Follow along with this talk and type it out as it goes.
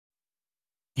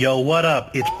Yo, what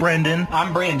up? It's Brendan,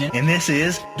 I'm Brandon. and this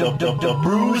is The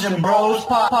Brews and Bros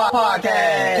podcast.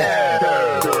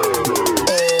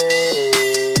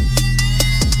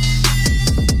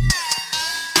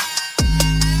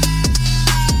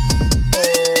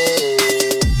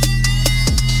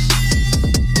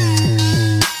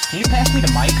 Can you pass me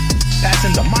the mic?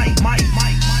 passing the mic.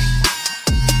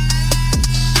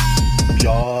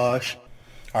 Josh.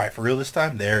 All right, for real this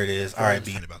time? There it is. All right,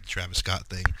 being about the Travis Scott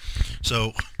thing.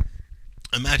 So,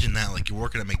 imagine that, like, you're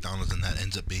working at McDonald's and that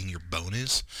ends up being your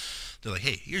bonus. They're like,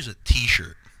 hey, here's a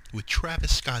t-shirt with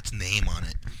Travis Scott's name on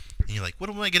it. And you're like, what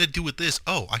am I going to do with this?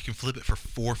 Oh, I can flip it for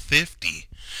 $4.50.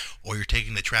 Or you're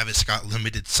taking the Travis Scott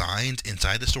limited signs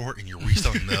inside the store and you're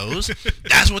reselling those.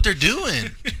 That's what they're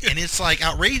doing. And it's, like,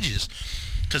 outrageous.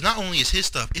 Because not only is his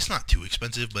stuff, it's not too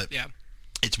expensive, but Yeah.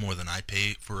 it's more than I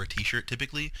pay for a t-shirt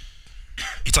typically.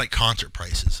 It's like concert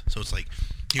prices. So it's like,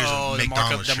 here's a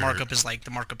McDonald's shirt. The markup is like, the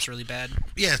markup's really bad.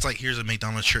 Yeah, it's like, here's a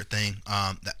McDonald's shirt thing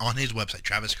that on his website,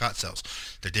 Travis Scott sells.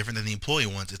 They're different than the employee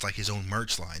ones. It's like his own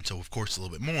merch line. So, of course, it's a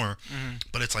little bit more. Mm-hmm.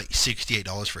 But it's like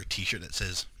 $68 for a t-shirt that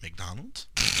says McDonald's.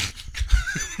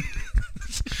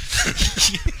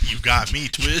 You got me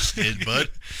twisted, bud.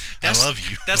 I love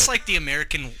you. That's like the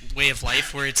American way of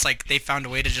life where it's like they found a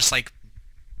way to just like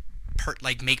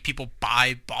make people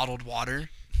buy bottled water.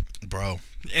 Bro.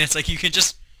 And it's like you can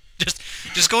just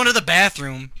go into the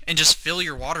bathroom and just fill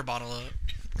your water bottle up.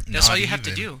 That's all you have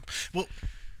to do. Well,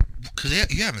 because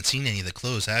you haven't seen any of the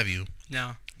clothes, have you?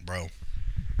 No. Bro.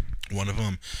 One of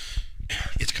them,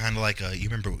 it's kind of like, you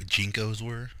remember what Jinkos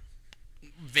were?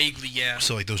 Vaguely, yeah.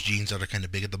 So, like, those jeans that are kind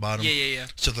of big at the bottom? Yeah.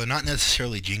 So, they're not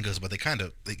necessarily Jinkos, but they kind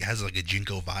of, it has, like, a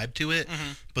Jinko vibe to it.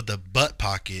 Mm-hmm. But the butt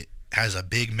pocket has a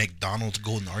big McDonald's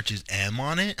Golden Arches M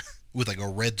on it with, like, a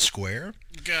red square.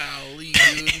 Golly,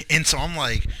 dude. And so, I'm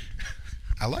like,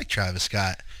 I like Travis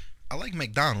Scott. I like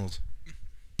McDonald's.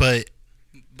 But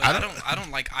I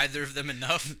don't like either of them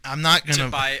enough I'm not going to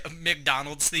buy a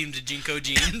McDonald's themed Jinko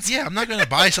jeans. Yeah, I'm not going to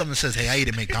buy something that says, hey, I eat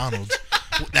at McDonald's.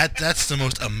 That's the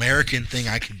most American thing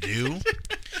I could do.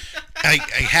 A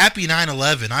happy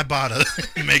 9/11, I bought a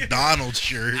McDonald's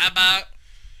shirt. I bought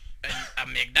a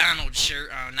McDonald's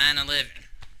shirt on 9/11.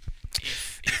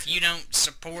 If you don't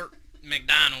support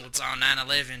McDonald's on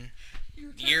 9/11,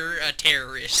 you're a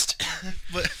terrorist.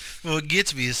 But what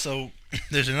gets me is, so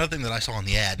there's another thing that I saw in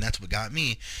the ad, and that's what got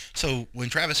me. So when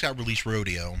Travis Scott released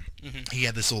Rodeo, he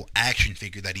had this little action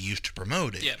figure that he used to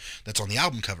promote it. Yeah. That's on the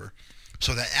album cover.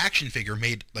 So that action figure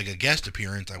made like a guest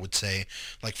appearance, I would say,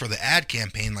 like for the ad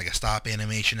campaign, like a stop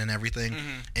animation and everything.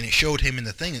 And it showed him in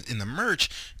the thing, in the merch,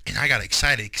 and I got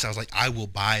excited because I was like, I will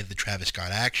buy the Travis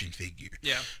Scott action figure.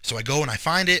 Yeah. So I go and I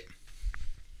find it.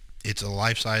 It's a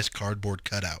life-size cardboard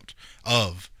cutout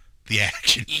of the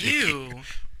action figure. Ew.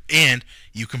 And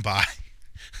you can buy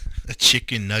a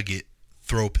chicken nugget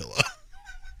throw pillow.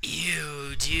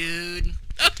 Ew, dude.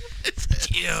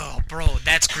 Ew, bro,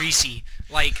 that's greasy.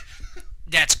 Like,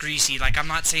 that's greasy. Like, I'm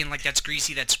not saying, like, that's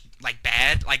greasy, that's, like,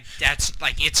 bad. Like, that's,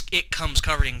 like, it comes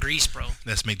covered in grease, bro.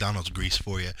 That's McDonald's grease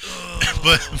for you. Oh,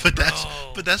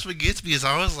 but that's what gets me is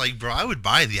I was like, bro, I would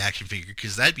buy the action figure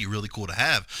because that'd be really cool to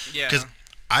have. Yeah. Because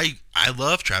I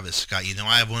love Travis Scott. You know,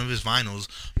 I have one of his vinyls,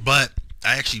 but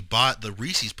I actually bought the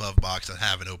Reese's Puff box that I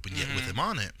haven't opened yet with him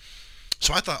on it.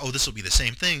 So I thought, oh, this will be the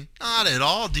same thing. Not at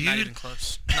all, dude. Not even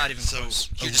close. Not even close.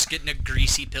 You're just getting a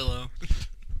greasy pillow.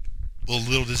 Well, a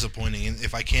little disappointing. And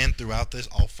if I can, throughout this,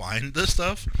 I'll find this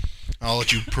stuff. I'll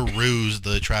let you peruse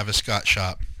the Travis Scott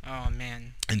shop. Oh,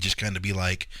 man. And just kind of be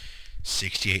like,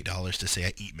 $68 to say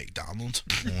I eat McDonald's?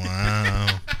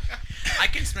 Wow. I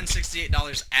can spend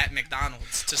 $68 at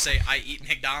McDonald's to say I eat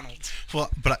McDonald's.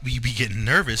 Well, but you be getting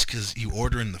nervous because you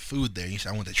ordering the food there. You say,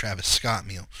 I want the Travis Scott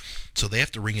meal. So they have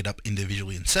to ring it up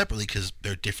individually and separately because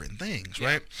they're different things,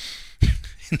 right?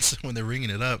 And so when they're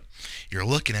ringing it up, you're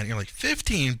looking at it, you're like,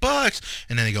 $15.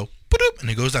 And then they go, boop, and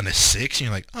it goes down to $6. And you're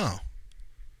like, oh,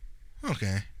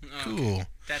 okay, cool. Okay.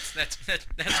 That's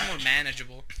more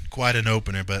manageable. Quite an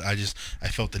opener, but I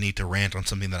felt the need to rant on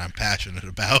something that I'm passionate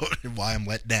about and why I'm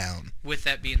let down. With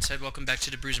that being said, welcome back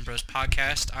to the Brews and Bros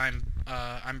podcast. I'm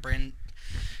Brandon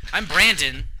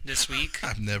this week.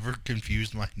 I've never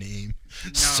confused my name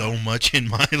so much in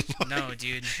my life. No,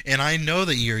 dude. And I know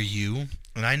that you're you,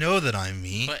 and I know that I'm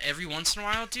me. But every once in a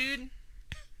while, dude,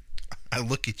 I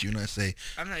look at you and I say,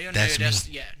 I'm not. That's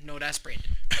me. Yeah, no, that's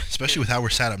Brandon. Especially with how we're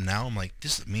sat up now, I'm like,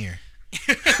 this is a mirror.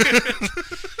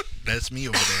 That's me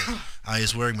over there. I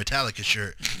is wearing Metallica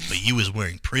shirt, but you is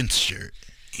wearing Prince shirt.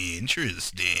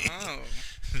 Interesting. Oh.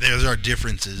 There's our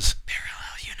differences.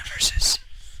 Parallel universes.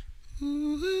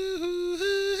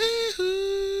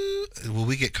 will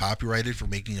we get copyrighted for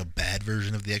making a bad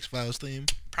version of the X-Files theme?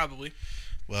 Probably.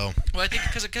 Well, I think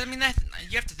because I mean that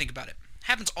you have to think about it. It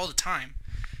happens all the time,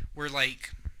 where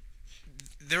like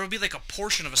there will be like a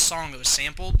portion of a song that was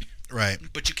sampled, right.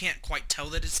 but you can't quite tell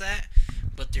that it's that.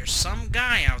 But there's some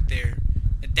guy out there,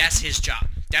 and that's his job.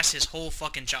 That's his whole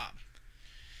fucking job.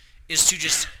 Is to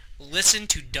just listen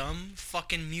to dumb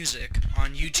fucking music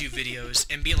on YouTube videos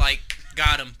and be like,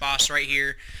 got him, boss, right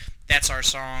here. That's our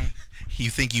song. You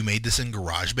think you made this in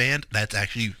GarageBand? That's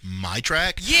actually my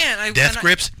track? Yeah. Death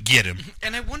Grips, get him.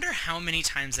 And I wonder how many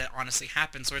times that honestly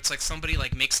happens, where it's like somebody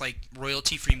like makes like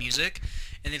royalty-free music,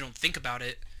 and they don't think about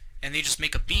it, and they just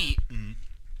make a beat,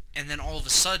 and then all of a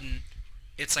sudden,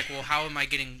 it's like, well, how am I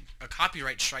getting a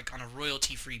copyright strike on a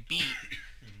royalty-free beat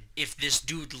if this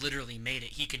dude literally made it?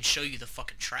 He can show you the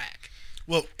fucking track.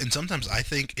 Well, and sometimes I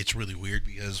think it's really weird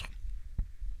because,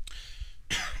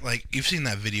 like, you've seen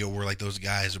that video where, like, those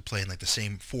guys are playing, like, the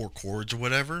same 4 chords or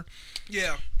whatever.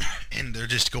 Yeah. And they're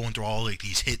just going through all, like,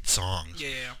 these hit songs.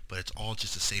 Yeah. But it's all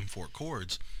just the same 4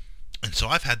 chords. And so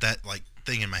I've had that, like,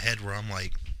 thing in my head where I'm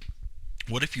like,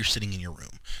 what if you're sitting in your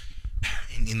room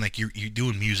and like, you're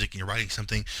doing music and you're writing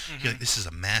something, you're like, this is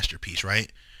a masterpiece,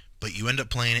 right? But you end up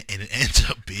playing it and it ends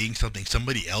up being something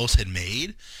somebody else had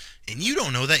made, and you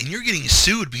don't know that, and you're getting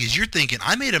sued because you're thinking,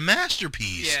 I made a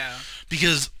masterpiece. Yeah.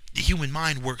 Because the human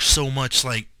mind works so much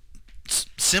like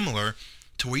similar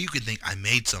to where you can think I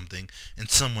made something and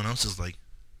someone else is like,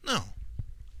 no,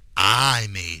 I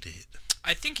made it.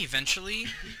 I think eventually,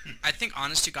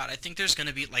 honest to God, I think there's going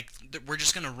to be like, we're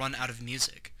just going to run out of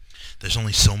music. There's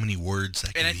only so many words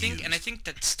that can be used. And I think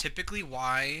that's typically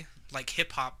why like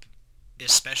hip hop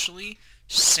especially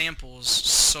samples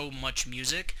so much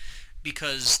music,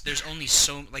 because there's only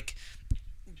so, like,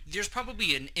 there's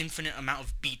probably an infinite amount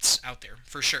of beats out there,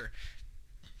 for sure.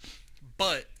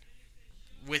 But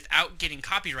without getting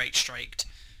copyright striked,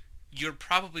 you're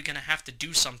probably going to have to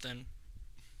do something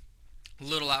a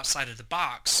little outside of the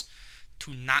box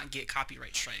to not get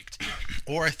copyright striked.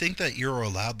 Or I think that you're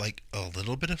allowed, like, a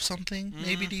little bit of something,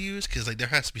 maybe, to use, because, like, there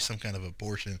has to be some kind of a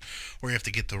portion where you have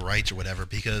to get the rights or whatever,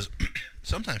 because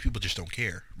sometimes people just don't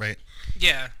care, right?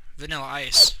 Yeah, Vanilla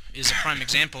Ice is a prime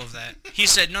example of that. He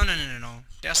said, no,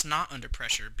 that's not Under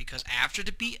Pressure, because after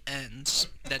the beat ends,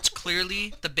 that's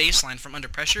clearly the bass line from Under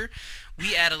Pressure,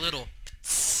 we add a little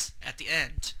tss at the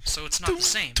end, so it's not the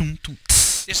same.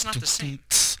 It's not the same.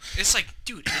 It's like,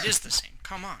 dude, it is the same.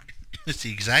 Come on. It's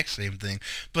the exact same thing.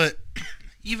 But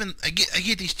even I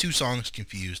get these 2 songs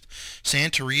confused.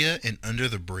 Santeria and Under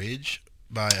the Bridge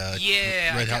by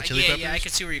Red Hot Chili Peppers. Yeah, I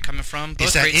can see where you're coming from. Both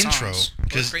it's that great intro. Songs.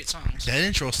 Both great songs. That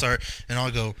intro will start, and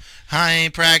I'll go,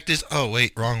 I practice. Oh,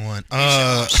 wait, wrong one.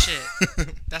 Oh, shit.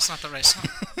 That's not the right song.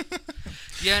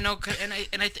 Yeah, no,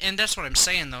 and that's what I'm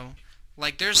saying, though.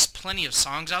 Like, there's plenty of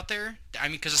songs out there. I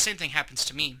mean, because the same thing happens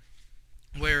to me,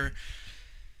 where,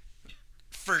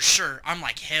 for sure, I'm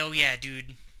like, hell yeah,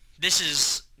 dude. This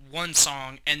is one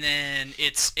song, and then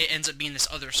it ends up being this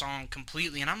other song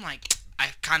completely, and I'm like,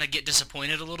 I kind of get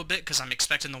disappointed a little bit because I'm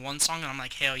expecting the one song, and I'm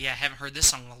like, hell yeah, I haven't heard this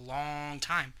song in a long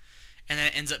time. And then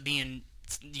it ends up being,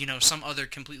 you know, some other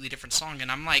completely different song,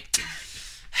 and I'm like,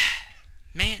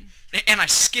 man. And I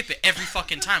skip it every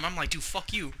fucking time. I'm like, dude,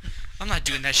 fuck you. I'm not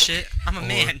doing that shit. I'm a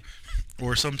man.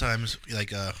 Or sometimes,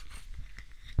 like,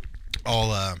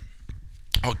 I'll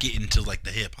get into, like, the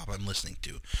hip-hop I'm listening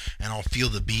to, and I'll feel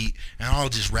the beat, and I'll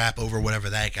just rap over whatever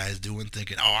that guy's doing,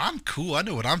 thinking, oh, I'm cool, I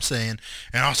know what I'm saying,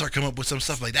 and I'll start coming up with some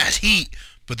stuff like, that's heat,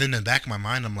 but then in the back of my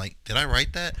mind, I'm like, did I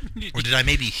write that? Or did I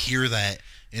maybe hear that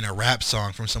in a rap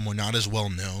song from someone not as well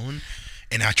known,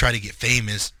 and I try to get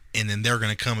famous, and then they're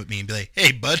going to come at me and be like,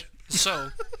 hey, bud. So,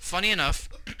 funny enough,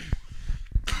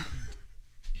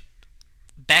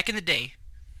 back in the day,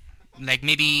 like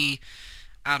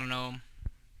I don't know,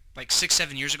 like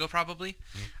 6-7 years ago probably.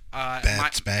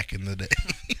 Back in the day.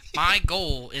 My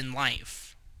goal in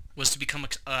life was to become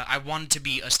I wanted to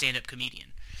be a stand-up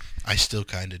comedian. I still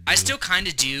kind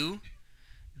of do.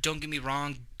 Don't get me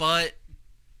wrong, but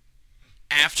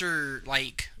after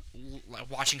like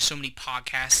watching so many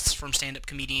podcasts from stand-up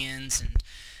comedians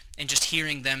and just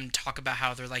hearing them talk about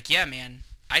how they're like, yeah, man,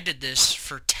 I did this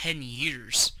for 10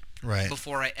 years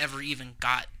before I ever even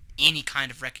got any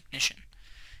kind of recognition.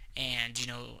 And, you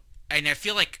know, and I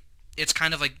feel like it's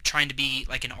kind of like trying to be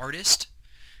like an artist,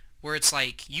 where it's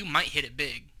like, you might hit it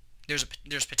big. There's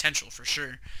potential for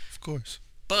sure. Of course.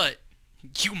 But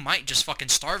you might just fucking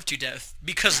starve to death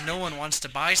because no one wants to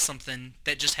buy something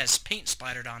that just has paint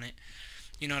splattered on it.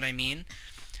 You know what I mean?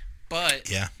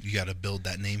 But Yeah, you got to build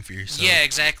that name for yourself. yeah,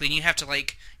 exactly. And you have to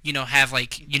like, have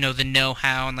like, the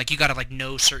know-how, and like you got to like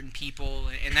know certain people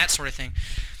and that sort of thing.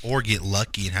 Or get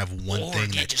lucky and have one Or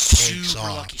thing get that just takes super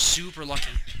off. lucky, super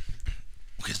lucky.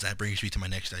 Because that brings me to my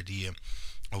next idea.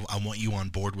 I want you on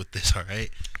board with this, all right?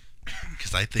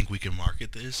 Because I think we can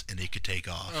market this and it could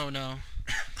take off. Oh no.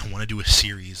 I want to do a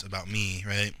series about me,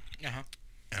 right? Uh-huh.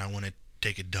 And I want to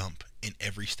take a dump in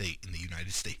every state in the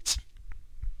United States.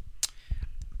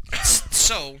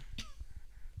 So,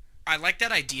 I like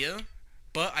that idea,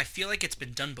 but I feel like it's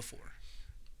been done before.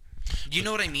 You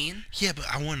know what I mean? Yeah, but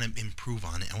I want to improve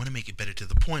on it. I want to make it better to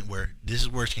the point where this is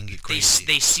where it's going to get crazy.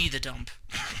 They see the dump.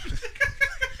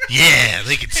 Yeah,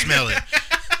 they can smell it.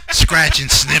 Scratch and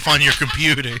sniff on your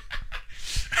computer.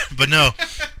 But no,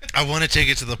 I want to take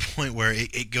it to the point where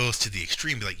it goes to the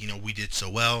extreme. Be like, we did so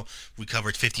well. We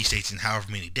covered 50 states in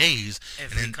however many days.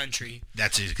 Every country.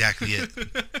 That's exactly it.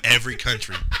 Every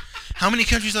country. How many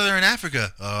countries are there in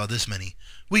Africa? This many.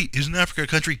 Wait, isn't Africa a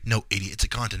country? No, idiot. It's a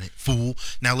continent. Fool.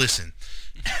 Now listen.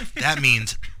 That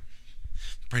means,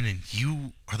 Brendan,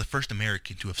 you are the first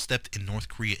American to have stepped in North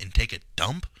Korea and take a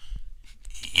dump?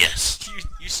 Yes.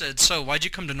 You said, so why'd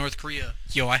you come to North Korea?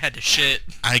 Yo, I had to shit.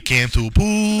 I came to a pool.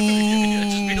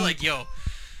 Just be like, yo,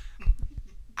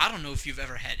 I don't know if you've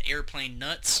ever had airplane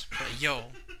nuts, but yo,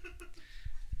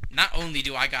 not only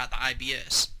do I got the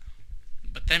IBS,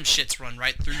 but them shits run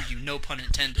right through you, no pun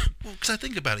intended. Well, because I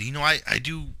think about it, I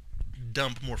do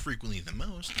dump more frequently than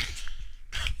most.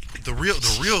 The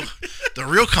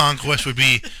real conquest would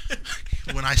be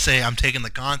when I say I'm taking the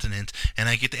continent and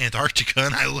I get to Antarctica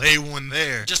and I lay one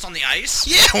there. Just on the ice?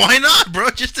 Yeah, why not, bro?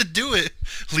 Just to do it.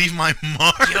 Leave my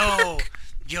mark.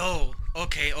 Yo.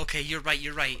 Okay, you're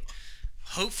right.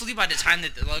 Hopefully by the time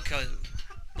that,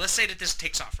 let's say that this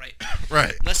takes off, right?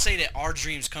 Right. Let's say that our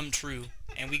dreams come true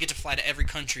and we get to fly to every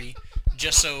country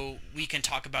just so we can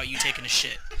talk about you taking a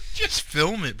shit. Just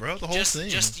film it, bro. The whole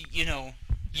thing.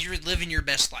 You're living your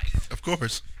best life. Of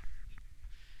course.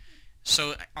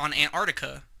 So on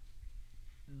Antarctica,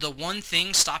 the one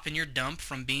thing stopping your dump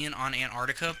from being on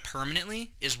Antarctica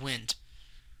permanently is wind.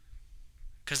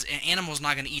 Because an animal's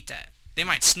not going to eat that. They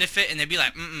might sniff it and they'd be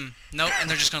like, nope, and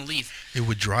they're just going to leave. It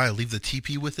would dry. Leave the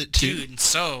teepee with it, too. Dude,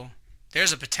 so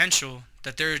there's a potential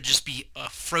that there would just be a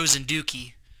frozen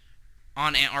dookie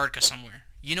on Antarctica somewhere.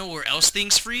 You know where else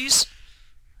things freeze?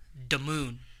 The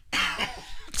moon.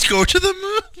 Let's go to the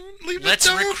moon. Let's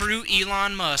recruit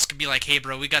Elon Musk and be like, hey,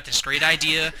 bro, we got this great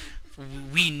idea.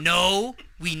 We know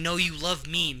you love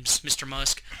memes, Mr.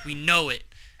 Musk. We know it.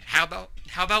 How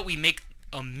about we make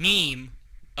a meme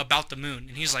about the moon?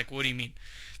 And he's like, what do you mean?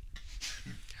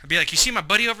 I'd be like, you see my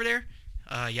buddy over there?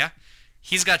 Yeah.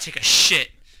 He's got to take a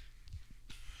shit.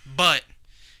 But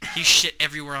he shit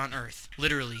everywhere on Earth.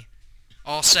 Literally.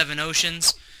 All 7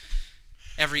 oceans.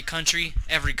 Every country.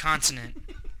 Every continent.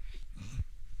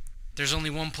 There's only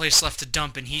one place left to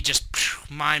dump, and he just,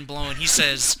 mind blowing. He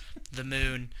says, the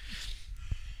moon.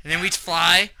 And then we'd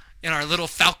fly in our little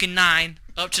Falcon 9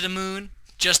 up to the moon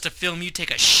just to film you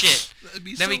take a shit.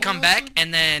 Then we come back,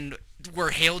 and then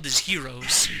we're hailed as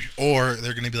heroes. Or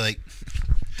they're going to be like,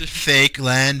 fake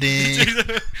landing.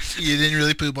 You didn't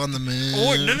really poop on the moon.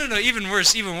 Or, no, even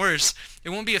worse. It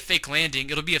won't be a fake landing.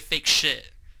 It'll be a fake shit.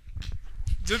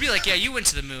 They'll be like, yeah, you went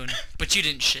to the moon, but you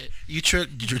didn't shit. You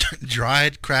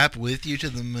dried crap with you to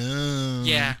the moon.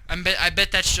 Yeah, I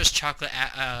bet that's just chocolate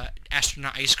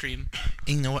astronaut ice cream.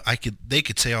 And you know what? They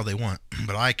could say all they want,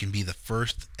 but I can be the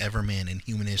first ever man in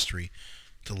human history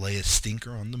to lay a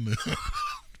stinker on the moon.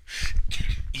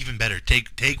 Even better,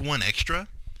 take one extra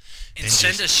and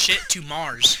send a shit to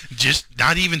Mars. Just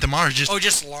not even to Mars.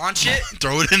 Just launch it.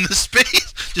 Throw it into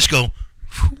space. Just go.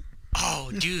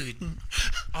 Oh, dude.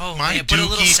 Oh, my man. Put a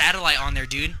little satellite on there,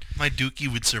 dude. My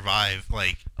dookie would survive,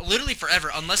 literally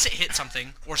forever, unless it hit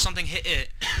something, or something hit it.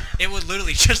 It would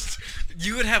literally just...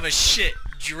 You would have a shit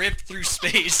drip through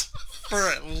space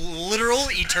for literal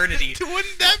eternity.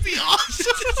 Wouldn't that be awesome?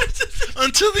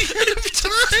 Until the end of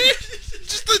time.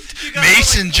 Just a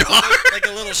mason jar. Like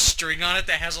a little string on it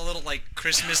that has a little,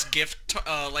 Christmas gift,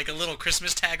 like a little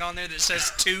Christmas tag on there that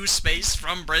says to space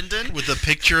from Brendan. With a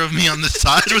picture of me on the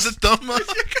side with a thumb up.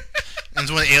 And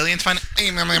so when aliens find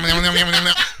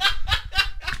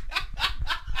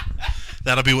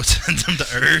that'll be what sends them to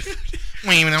Earth.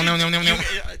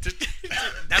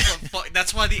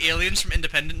 That's why the aliens from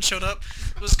Independence showed up.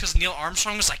 It was because Neil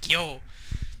Armstrong was like, yo,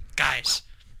 guys,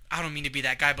 I don't mean to be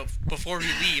that guy, but before we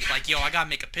leave, yo, I gotta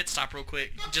make a pit stop real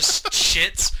quick. Just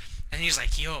shits. And he's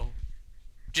like, yo,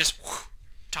 just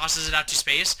tosses it out to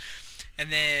space.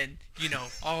 And then,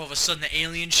 all of a sudden the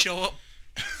aliens show up,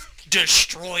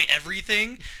 destroy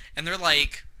everything. And they're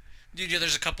like, Dude,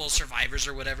 there's a couple of survivors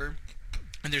or whatever,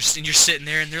 and you're sitting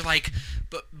there, and they're like,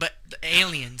 but the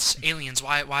aliens,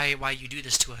 why you do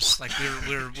this to us? Like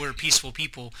we're peaceful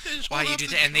people. Why you do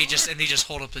that? And they just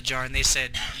hold up the jar, and they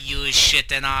said, you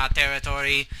shit in our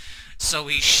territory, so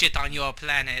we shit on your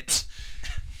planet.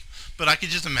 But I could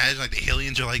just imagine like the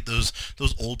aliens are like those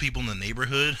old people in the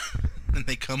neighborhood, and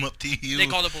they come up to you. They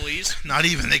call the police. Not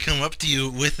even. They come up to you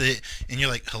with it, and you're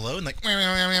like, hello, and like,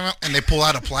 and they pull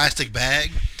out a plastic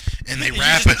bag, and they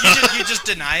wrap it up. You just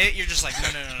deny it. You're just like, no,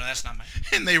 that's not mine.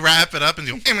 And they wrap it up and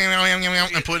go,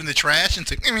 and put it in the trash and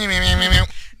say,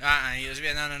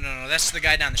 No, that's the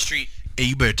guy down the street. hey,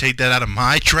 you better take that out of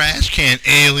my trash can,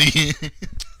 alien.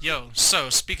 Yo, so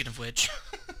speaking of which,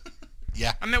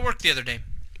 Yeah. I'm at work the other day.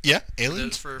 Yeah,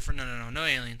 aliens? No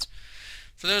aliens.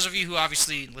 For those of you who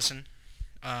obviously listen,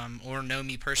 or know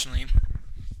me personally,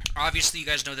 obviously you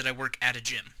guys know that I work at a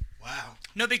gym. Wow.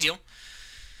 No big deal.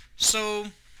 So,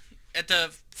 at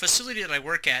the facility that I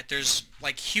work at, there's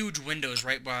like huge windows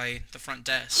right by the front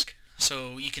desk,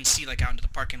 so you can see like out into the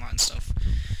parking lot and stuff.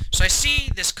 So I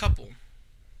see this couple.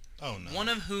 Oh no. One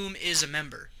of whom is a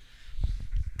member.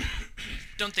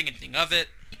 Don't think anything of it,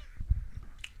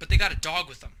 but they got a dog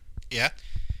with them. Yeah?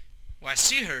 Well, I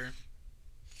see her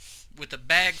with a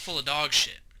bag full of dog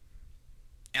shit.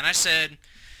 And I said,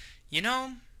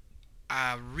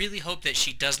 I really hope that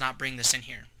she does not bring this in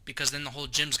here, because then the whole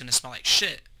gym's going to smell like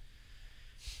shit.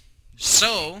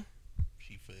 So,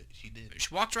 She did.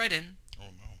 she walked right in. Oh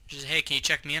no. She said, hey, can you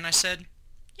check me in? I said,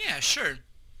 yeah, sure.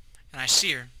 And I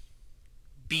see her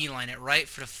beeline it right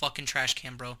for the fucking trash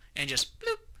can, bro, and just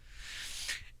bloop.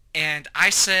 And I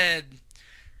said,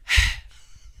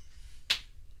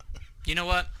 you know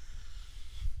what?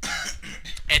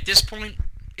 At this point,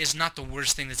 it's not the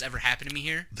worst thing that's ever happened to me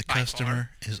here. The by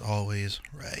customer far. is always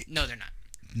right. No, they're not.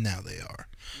 Now they are.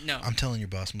 No. I'm telling your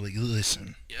boss, I'm like,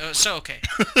 listen. So, okay.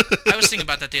 I was thinking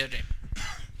about that the other day.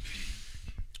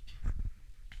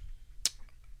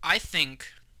 I think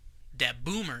that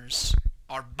boomers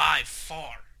are by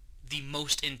far the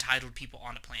most entitled people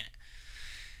on the planet.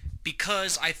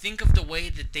 Because I think of the way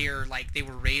that they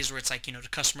were raised, where it's like, the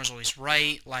customer's always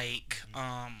right, like,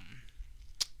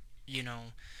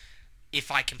 if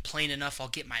I complain enough, I'll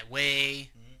get my way.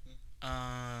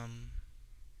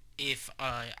 If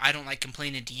I don't like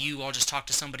complaining to you, I'll just talk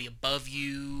to somebody above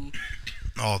you.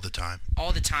 All the time.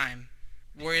 All the time.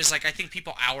 Whereas, like, I think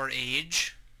people our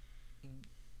age,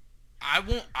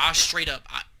 straight up,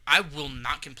 I will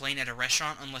not complain at a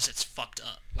restaurant unless it's fucked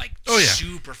up. Like,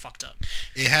 super fucked up.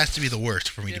 It has to be the worst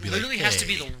for me to be like, It literally has to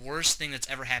be the worst thing that's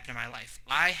ever happened in my life.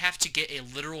 I have to get a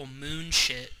literal moon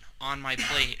shit on my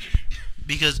plate.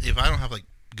 Because if I don't have, like,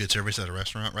 good service at a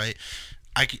restaurant, right,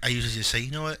 I usually just say,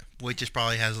 you know what, waitress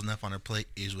probably has enough on her plate,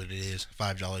 is what it is,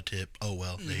 $5 tip, oh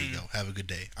well, there you go, have a good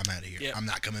day, I'm out of here. Yep. I'm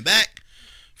not coming back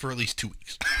for at least 2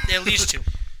 weeks. At least 2.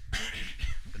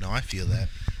 But no, I feel that.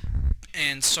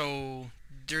 And so,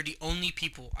 they're the only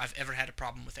people I've ever had a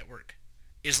problem with at work.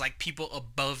 Is like people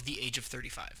above the age of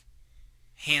 35.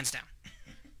 Hands down.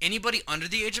 Anybody under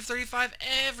the age of 35,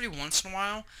 every once in a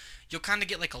while, you'll kind of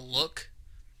get like a look.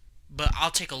 But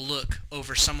I'll take a look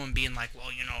over someone being like, well,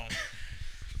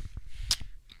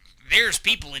 there's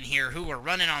people in here who are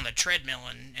running on the treadmill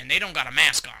and they don't got a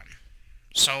mask on.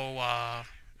 So,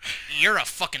 you're a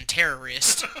fucking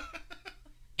terrorist.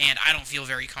 And I don't feel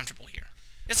very comfortable here.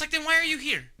 It's like, then why are you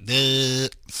here?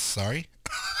 Sorry?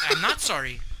 I'm not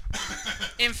sorry.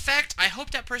 In fact, I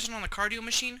hope that person on the cardio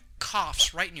machine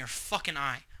coughs right in your fucking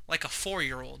eye. Like a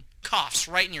 4-year-old. Coughs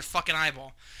right in your fucking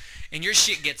eyeball. And your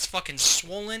shit gets fucking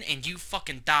swollen and you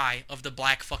fucking die of the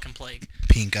black fucking plague.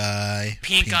 Pink eye.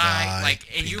 Pink eye. Like,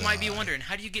 and you might be wondering,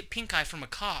 how do you get pink eye from a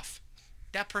cough?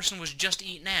 That person was just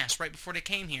eating ass right before they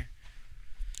came here.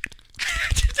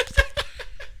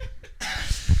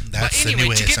 That's but anyway, the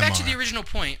new to get back to ASMR. the original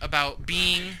point about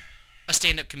being a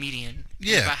stand-up comedian,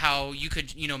 Yeah. about how you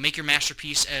could, make your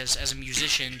masterpiece as a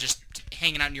musician, just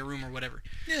hanging out in your room or whatever.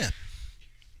 Yeah.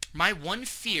 My one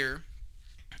fear,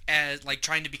 as like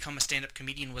trying to become a stand-up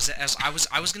comedian, was that as I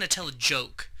was gonna tell a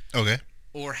joke, Okay.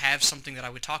 or have something that I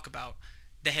would talk about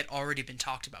that had already been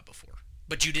talked about before,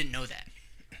 but you didn't know that.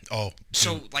 Oh,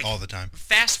 So dude, like all the time.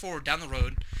 Fast forward down the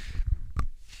road,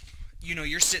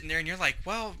 you're sitting there and you're like,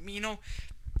 well,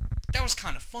 that was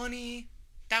kind of funny.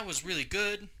 That was really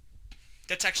good.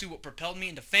 That's actually what propelled me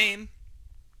into fame.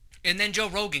 And then Joe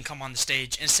Rogan come on the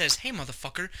stage and says, hey,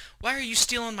 motherfucker, why are you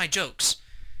stealing my jokes?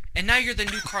 And now you're the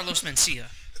new Carlos Mencia.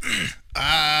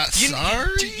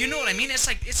 Sorry? You know what I mean? It's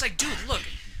like, dude, look.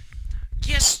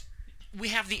 Yes, we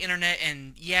have the internet,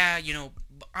 and yeah,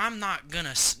 I'm not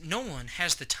gonna. No one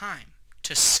has the time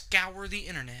to scour the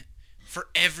internet, for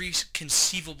every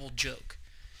conceivable joke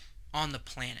on the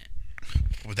planet.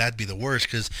 Well, that'd be the worst,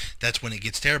 because that's when it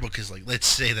gets terrible. Because, like, let's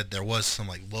say that there was some,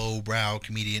 like, lowbrow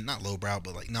comedian, not lowbrow,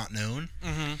 but, like, not known,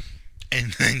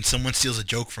 and then someone steals a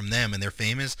joke from them and they're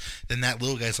famous, then that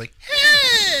little guy's like,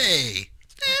 hey,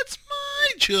 that's my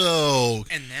joke.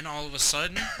 And then all of a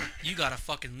sudden, you got a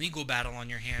fucking legal battle on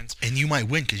your hands. And you might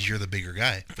win because you're the bigger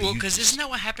guy. Well, because isn't that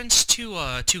what happens to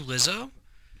Lizzo?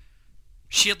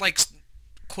 She had, like,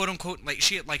 quote unquote, like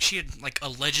she had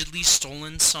allegedly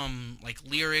stolen some like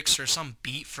lyrics or some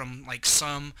beat from like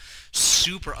some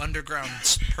super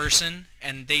underground person,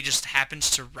 and they just happened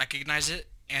to recognize it,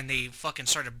 and they fucking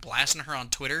started blasting her on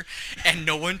Twitter, and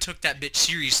no one took that bitch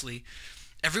seriously.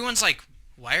 Everyone's like,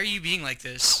 why are you being like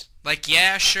this? Like,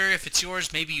 yeah, sure, if it's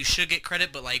yours, maybe you should get credit,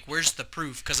 but like, where's the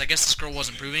proof? Because I guess this girl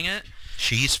wasn't proving it.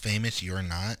 She's famous, you're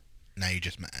not. Now you're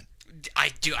just mad.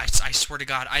 I swear to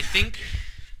God, I think.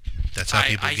 That's how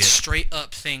people I get. straight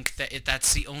up think that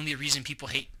that's the only reason people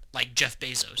hate, like, Jeff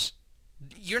Bezos.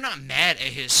 You're not mad at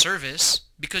his service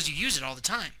because you use it all the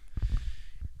time.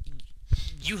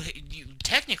 You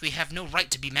technically have no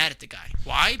right to be mad at the guy.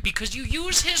 Why? Because you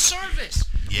use his service.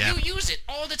 Yeah. You use it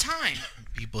all the time.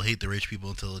 People hate the rich people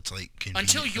until it's, like, convenient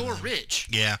Until you're for them. rich.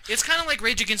 Yeah. It's kind of like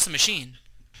Rage Against the Machine.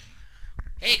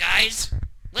 Hey, guys,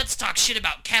 let's talk shit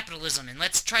about capitalism, and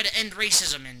let's try to end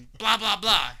racism, and blah, blah,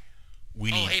 blah. We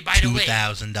need hey, by the way-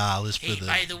 $2,000 for Hey, the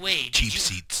by the way, cheap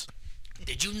seats.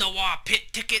 Did you know our pit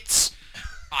tickets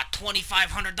are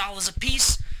 $2,500 a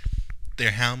piece?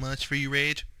 They're how much for you,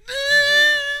 Rage?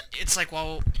 It's like,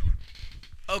 well,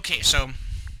 okay, so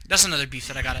that's another beef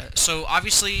that I gotta. So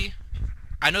obviously,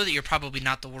 I know that you're probably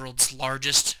not the world's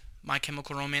largest My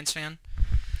Chemical Romance fan.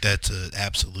 That's an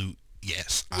absolute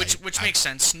yes. Which makes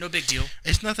sense. No big deal.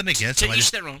 It's nothing against To them. I each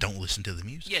just their own. don't listen to the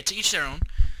music. Yeah, to each their own.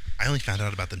 I only found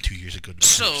out about them 2 years ago.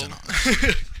 So,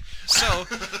 so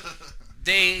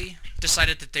they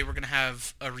decided that they were gonna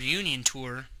have a reunion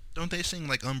tour. Don't they sing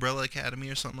like Umbrella Academy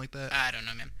or something like that? I don't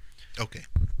know, man. Okay,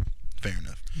 fair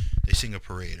enough. They sing a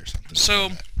parade or something. So,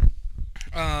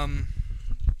 like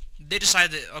they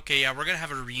decided that, okay, yeah, we're gonna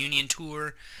have a reunion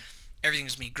tour.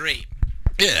 Everything's gonna be great.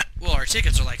 that. Yeah. Well, our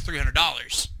tickets are like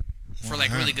 $300 for like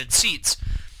Wow. really good seats.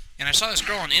 And I saw this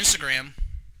girl on Instagram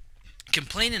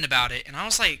complaining about it, and I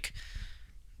was like,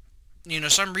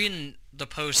 so I'm reading the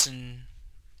post, and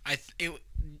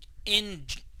in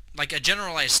like a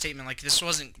generalized statement, like this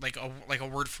wasn't like a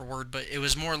word for word, but it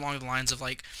was more along the lines of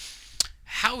like,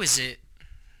 how is it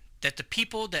that the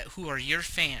people who are your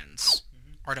fans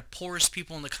are the poorest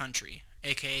people in the country,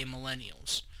 aka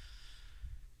millennials,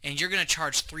 and you're gonna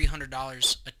charge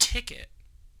 $300 a ticket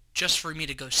just for me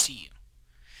to go see you?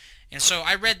 And so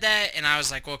I read that, and I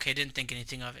was like, okay, didn't think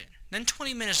anything of it. Then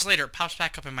 20 minutes later, it pops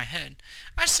back up in my head.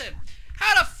 I said,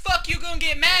 how the fuck you gonna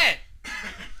get mad?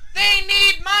 They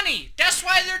need money. That's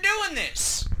why they're doing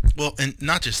this. Well, and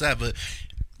not just that, but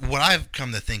what I've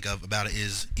come to think of about it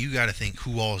is you got to think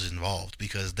who all is involved,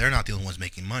 because they're not the only ones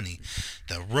making money.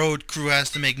 The road crew has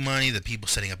to make money. The people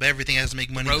setting up everything has to make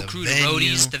money. Road the crew, venue, the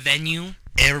roadies, the venue.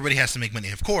 Everybody has to make money.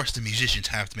 Of course, the musicians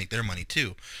have to make their money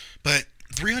too. But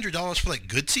 $300 for like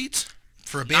good seats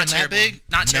for a band that big?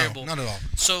 Not No, terrible. not at all.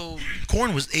 So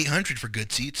Korn was $800 for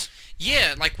good seats.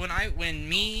 yeah, like when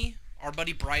me, our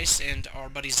buddy Bryce, and our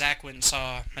buddy Zach went and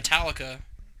saw Metallica,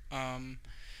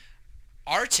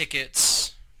 our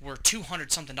tickets were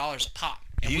 $200 something a pop.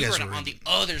 And You we guys were were on the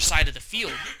other side of the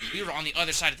field. We were on the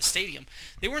other side of the stadium.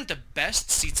 They weren't the best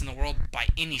seats in the world by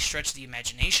any stretch of the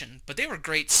imagination, but they were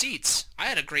great seats. I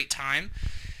had a great time.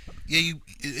 Yeah,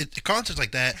 concerts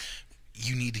like that,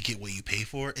 you need to get what you pay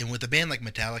for. And with a band like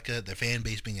Metallica, their fan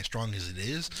base being as strong as it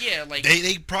is, Yeah, like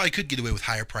they probably could get away with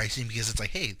higher pricing, because it's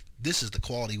like, hey, this is the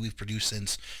quality we've produced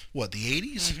since, the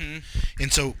 80s? Mm-hmm.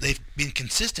 And so they've been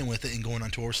consistent with it and going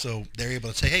on tour, so they're able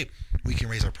to say, hey, we can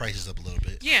raise our prices up a little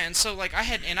bit. yeah, and so like I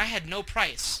had no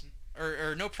price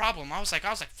or no problem. I was like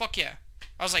fuck yeah.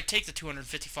 I was like, take the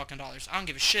 $250 fucking dollars. I don't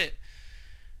give a shit.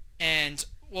 And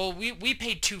well, we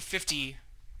paid $250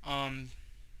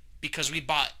 because we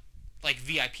bought like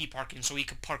VIP parking, so we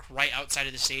could park right outside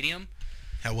of the stadium.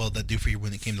 How well did that do for you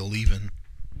when it came to leaving?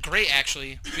 Great,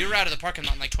 actually. We were out of the parking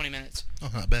lot in like 20 minutes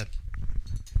Oh, not bad.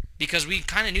 because we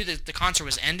kind of knew that the concert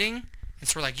was ending, and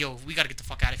so we're like, yo, we got to get the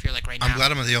fuck out of here like right now. I'm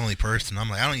glad I'm the only person. I'm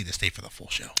like, I don't need to stay for the full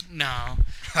show. No.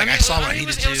 Like, I saw what I it needed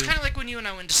was, It was to. kind of like when you and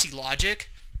I went to see Logic.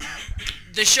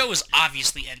 The show was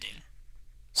obviously ending.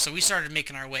 So we started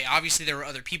making our way. Obviously, there were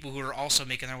other people who were also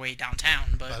making their way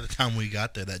downtown, By but... the time we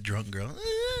got there, that drunk girl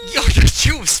Yo, that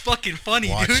shit was fucking funny,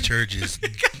 watched dude. her just...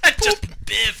 Just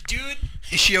Biff, dude.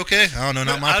 Is she okay? I don't know,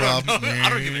 not my problem. I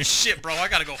don't give a shit, bro. I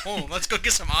gotta go home. Let's go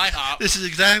get some IHOP. This is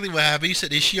exactly what happened. You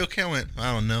said, is she okay? I went,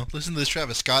 I don't know. Listen to this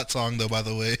Travis Scott song, though, by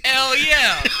the way. Hell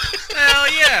yeah.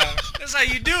 Hell yeah. That's how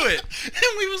you do it.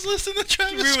 And we was listening to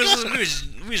Travis Scott. We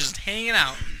was just hanging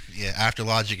out. Yeah, after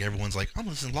Logic, everyone's like, I'm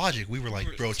listening to Logic. We were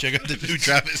like, bro, check out the new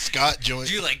Travis Scott joint.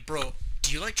 Do you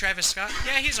like Travis Scott?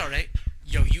 Yeah, he's alright.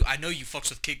 Yo, I know you fucks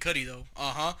with Kid Cudi though.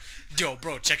 Uh-huh. Yo,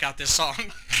 bro, check out this song.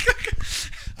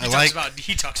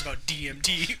 He talks about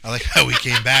DMT. I like how we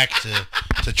came back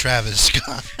to Travis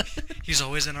Scott. He's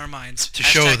always in our minds. To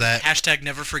show that hashtag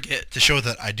never forget. To show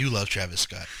that I do love Travis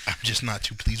Scott. I'm just not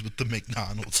too pleased with the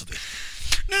McDonald's thing.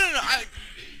 No.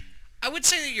 I would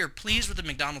say that you're pleased with the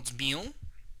McDonald's meal.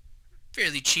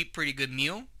 Fairly cheap, pretty good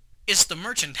meal. It's the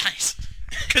merchandise.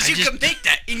 Because you can make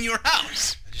that in your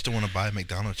house. I just don't want to buy a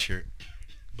McDonald's shirt.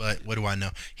 But what do I know?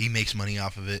 He makes money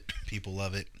off of it. People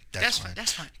love it. That's fine.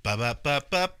 That's fine.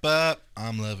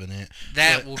 I'm loving it.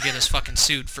 That will get us fucking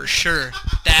sued for sure.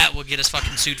 Not if we get a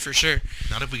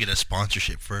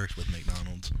sponsorship first with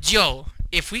McDonald's. Yo,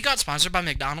 if we got sponsored by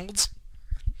McDonald's,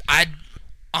 I'd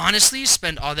honestly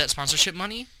spend all that sponsorship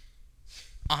money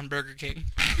on Burger King.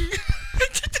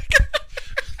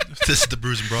 This is the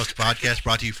Brews and Bros podcast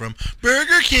brought to you from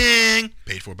Burger King.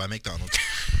 Paid for by McDonald's.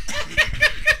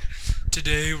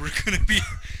 Today we're going to be...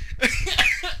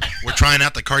 We're trying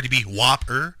out the Cardi B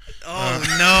Whopper.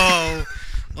 No.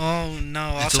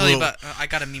 I'll tell you about... I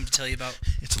got a meme to tell you about.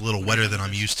 It's a little wetter than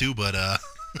I'm used to, but...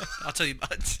 I'll tell you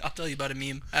about a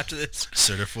meme after this.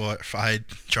 Certified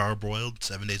charbroiled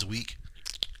 7 days a week.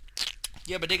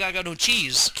 Yeah, but they got no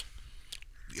cheese.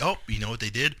 Oh, you know what they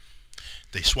did?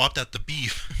 They swapped out the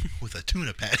beef with a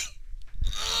tuna patty.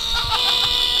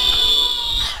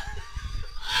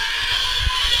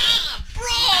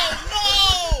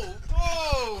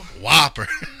 Whopper.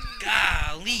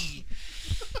 Golly.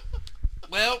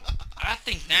 Well, I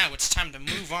think now it's time to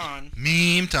move on.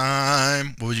 Meme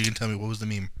time. What was you gonna tell me? What was the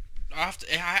meme? I have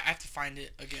to find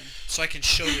it again so I can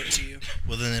show it to you.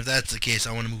 Well, then, if that's the case,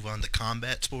 I want to move on to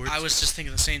combat sports. I was just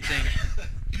thinking the same thing.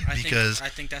 I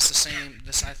think that's the same.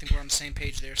 I think we're on the same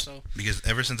page there. So because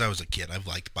ever since I was a kid, I've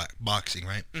liked boxing,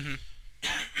 right?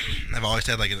 Mm-hmm. I've always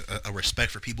had like a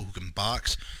respect for people who can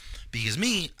box. Because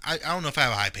me, I don't know if I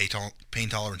have a high pain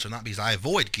tolerance or not, because I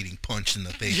avoid getting punched in the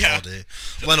face all day,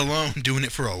 let alone doing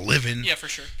it for a living. Yeah, for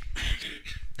sure.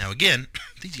 Now again,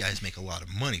 these guys make a lot of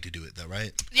money to do it, though,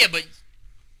 right? Yeah, but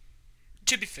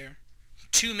to be fair,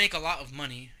 to make a lot of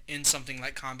money in something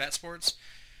like combat sports,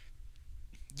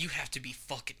 you have to be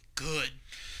fucking good.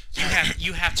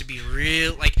 You have to be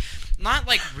real, like, not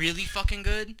like really fucking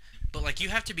good, but like you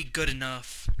have to be good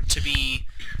enough to be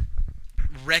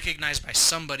recognized by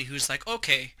somebody who's like,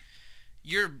 okay,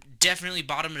 you're definitely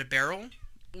bottom of the barrel.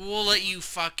 We'll let you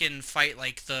fucking fight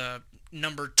like the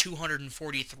number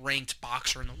 240th ranked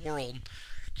boxer in the world.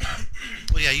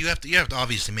 Well, yeah, you have to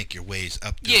obviously make your ways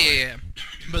up there. Yeah.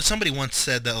 But somebody once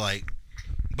said that like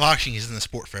boxing isn't a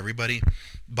sport for everybody.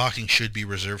 Boxing should be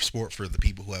reserved sport for the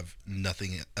people who have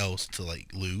nothing else to like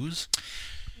lose.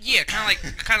 Yeah, kind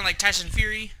of like Tyson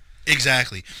Fury.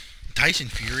 Exactly. Tyson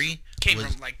Fury came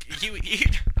from like he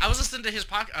I was listening to his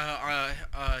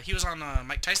he was on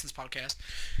Mike Tyson's podcast,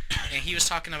 and he was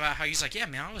talking about how he's like, yeah,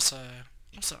 man, I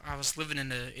was living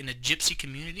in a gypsy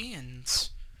community, and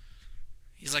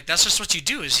he's like, that's just what you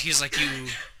do. He's like,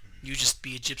 you just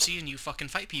be a gypsy and you fucking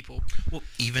fight people. Well,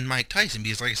 even Mike Tyson,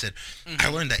 because like I said, I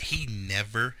learned that he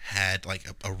never had like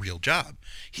a real job.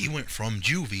 He went from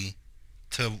juvie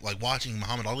to like watching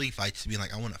Muhammad Ali fights to being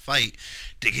like, I want to fight,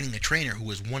 to getting a trainer who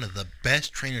was one of the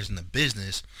best trainers in the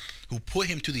business, who put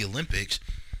him to the Olympics,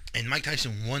 and Mike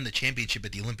Tyson won the championship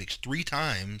at the Olympics 3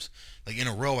 times, like in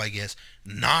a row, I guess,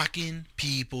 knocking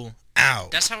people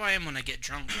out. That's how I am when I get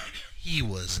drunk. He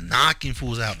was knocking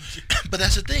fools out. But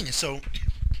that's the thing. So,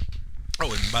 oh,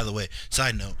 and by the way,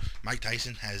 side note, Mike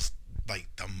Tyson has like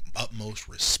the utmost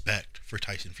respect for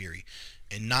Tyson Fury,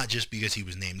 and not just because he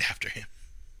was named after him.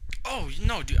 Oh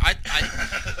no, dude!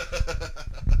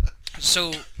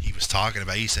 So he was talking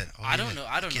about. He said, oh, I don't know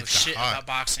shit about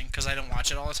boxing because I don't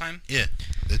watch it all the time. Yeah,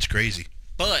 that's crazy.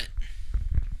 But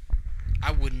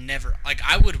I would never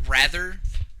I would rather.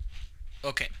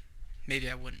 Okay, maybe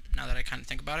I wouldn't. Now that I kind of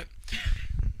think about it,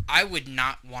 I would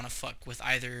not want to fuck with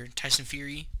either Tyson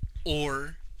Fury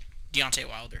or Deontay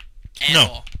Wilder at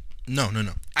all. No.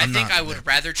 I think I would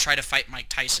rather try to fight Mike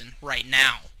Tyson right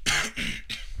now.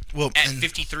 Well, at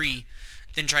 53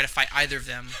 than try to fight either of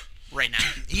them right now.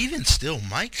 Even still,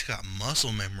 Mike's got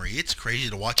muscle memory. It's crazy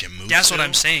to watch him move. That's what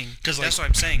I'm saying. That's what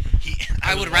I'm saying.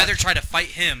 I would rather try to fight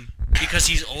him because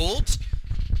he's old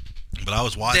But I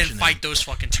was watching then fight those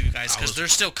fucking two guys because they're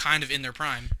still kind of in their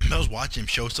prime. I was watching him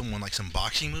show someone like some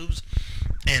boxing moves,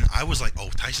 and I was like, oh,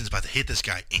 Tyson's about to hit this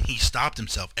guy, and he stopped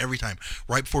himself every time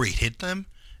right before he hit them.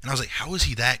 And I was like, how is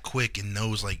he that quick and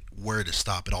knows like where to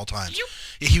stop at all times?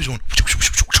 Yeah, he was going,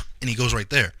 and he goes right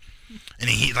there, and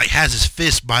he like has his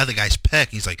fist by the guy's peck.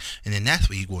 And he's like, and then that's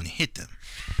where you go and hit them.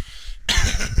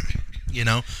 You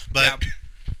know, but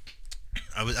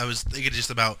yeah. I was thinking just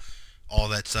about all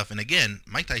that stuff, and again,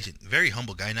 Mike Tyson, very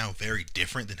humble guy now, very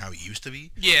different than how he used to be.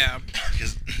 Yeah.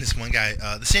 Because this one guy,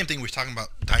 the same thing we were talking about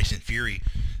Tyson Fury.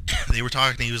 They were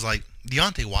talking. He was like,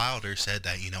 Deontay Wilder said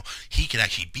that he could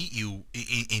actually beat you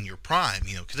in your prime,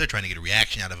 because they're trying to get a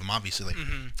reaction out of him. Obviously, like,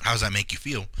 how does that make you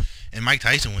feel? And Mike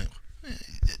Tyson went,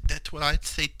 that's what I'd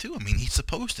say too. I mean, he's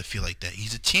supposed to feel like that.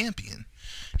 He's a champion.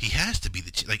 He has to be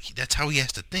that's how he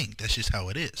has to think. That's just how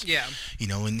it is. Yeah.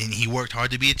 And then he worked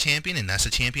hard to be a champion, and that's a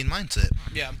champion mindset.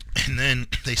 Yeah. And then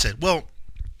they said, well,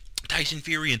 Tyson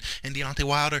Fury and Deontay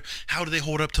Wilder, how do they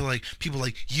hold up to like people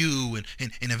like you and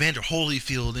Evander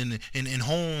Holyfield and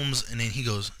Holmes? And then he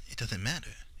goes, it doesn't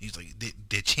matter. He's like,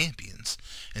 they're champions,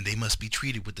 and they must be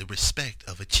treated with the respect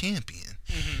of a champion.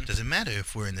 Doesn't matter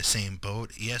if we're in the same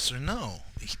boat, yes or no.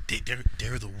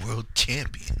 They're the world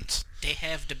champions. They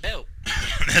have the belt.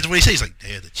 That's what he says. He's like,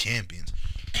 they're the champions.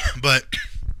 But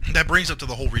that brings up to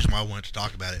the whole reason why I wanted to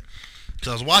talk about it. Because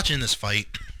I was watching this fight,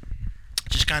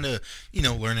 just kind of,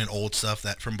 learning old stuff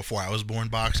that from before I was born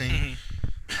boxing.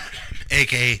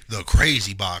 A.K.A. the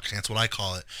crazy boxing. That's what I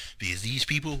call it. Because these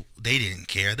people, they didn't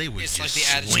care. They were just like the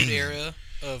Attitude Era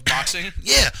of boxing.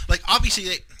 Yeah. Like, obviously,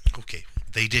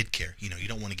 they did care. You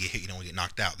don't want to get hit. You don't want to get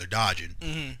knocked out. They're dodging.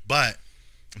 But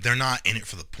they're not in it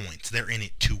for the points. They're in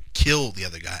it to kill the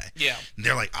other guy. Yeah.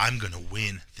 They're like, I'm going to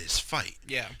win this fight.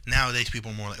 Yeah. Nowadays,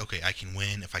 people are more like, okay, I can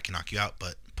win if I can knock you out,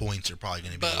 but points are probably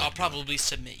going to be... But I'll probably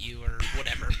submit you or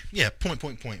whatever. Yeah, point.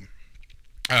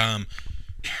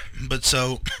 But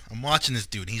so, I'm watching this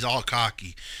dude, and he's all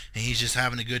cocky, and he's just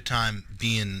having a good time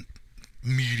being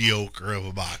mediocre of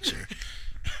a boxer.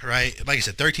 Right? Like I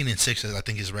said, 13-6, I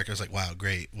think his record is like, wow,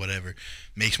 great, whatever.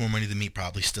 Makes more money than me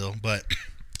probably still, but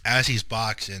as he's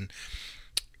boxing,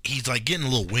 he's like getting a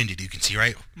little winded, you can see,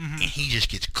 right? And he just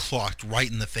gets clocked right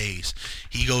in the face.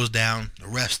 He goes down, the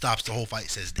ref stops the whole fight,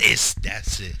 says,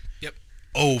 that's it. Yep.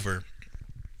 Over.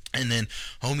 And then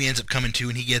homie ends up coming to,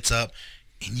 and he gets up,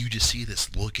 and you just see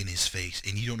this look in his face,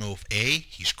 and you don't know if A,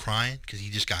 he's crying because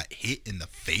he just got hit in the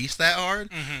face that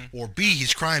hard, or B,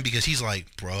 he's crying because he's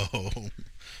like, bro,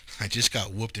 I just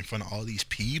got whooped in front of all these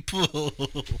people.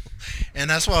 And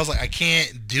that's why I was like, I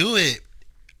can't do it.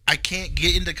 I can't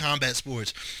get into combat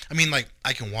sports. I mean, like,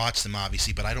 I can watch them,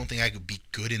 obviously, but I don't think I could be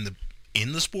good in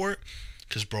the sport.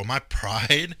 Because, bro, my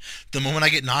pride, the moment I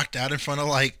get knocked out in front of,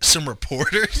 like, some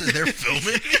reporters and they're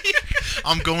filming me,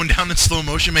 I'm going down in slow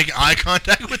motion, making eye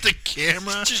contact with the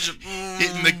camera,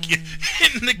 hitting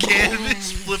the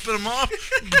canvas, flipping them off.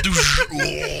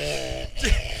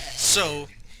 So,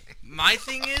 my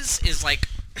thing is like,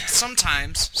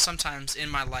 sometimes in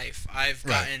my life, I've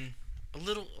gotten a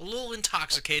little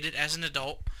intoxicated as an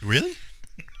adult. Really?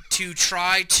 To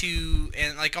try to,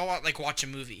 and like I'll like watch a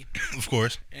movie. Of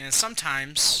course. And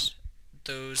sometimes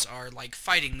those are like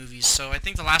fighting movies. So I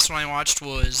think the last one I watched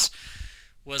was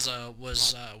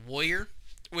Warrior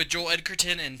with Joel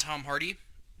Edgerton and Tom Hardy,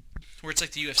 where it's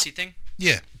like the UFC thing.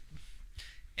 Yeah.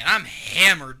 And I'm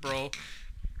hammered, bro.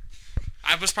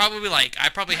 I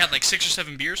probably had like 6 or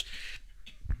 7 beers.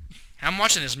 I'm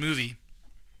watching this movie,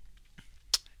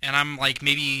 and I'm like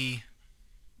maybe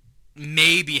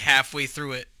halfway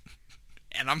through it.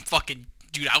 And I'm fucking...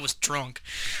 Dude, I was drunk.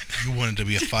 You wanted to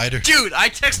be a fighter? Dude, I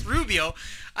text Rubio,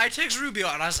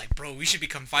 and I was like, bro, we should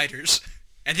become fighters.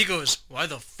 And he goes, why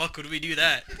the fuck would we do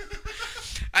that?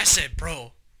 I said,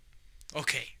 bro,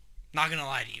 okay, not gonna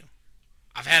lie to you.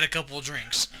 I've had a couple of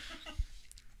drinks.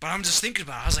 But I'm just thinking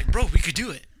about it. I was like, bro, we could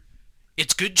do it.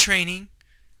 It's good training.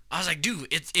 I was like,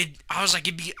 dude, I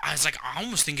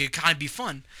almost think it'd kind of be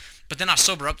fun. But then I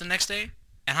sober up the next day.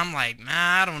 And I'm like,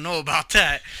 I don't know about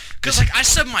that. Because, like, I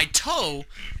stubbed my toe,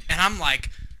 and I'm like,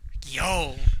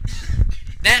 yo,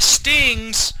 that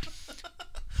stings.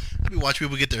 We watch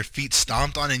people get their feet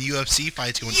stomped on in UFC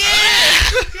fights going,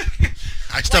 yeah!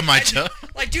 I stubbed my toe.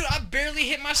 Like, dude, I barely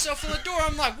hit myself in the door.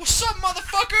 I'm like, what's up,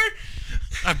 motherfucker?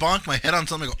 I bonk my head on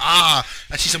something. I go,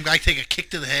 I see some guy take a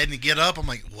kick to the head and get up. I'm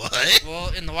like, what?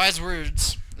 Well, in the wise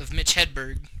words of Mitch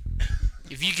Hedberg,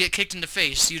 if you get kicked in the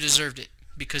face, you deserved it.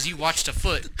 Because you watched a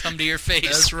foot come to your face.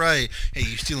 That's right. Hey,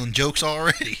 you stealing jokes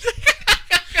already.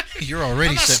 You're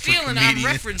already set for comedian. I'm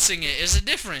referencing it. Is a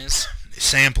difference.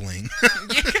 Sampling.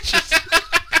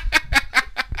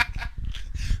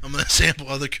 I'm gonna sample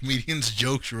other comedians'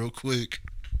 jokes real quick.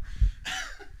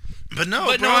 But no,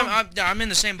 But bro, no, I'm in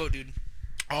the same boat, dude.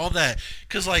 all that,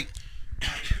 cause like,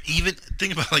 even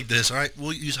think about it like this. All right,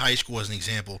 we'll use high school as an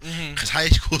example, because high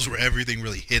school is where everything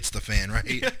really hits the fan,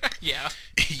 right? Yeah.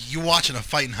 You're watching a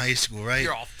fight in high school, right?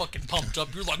 You're all fucking pumped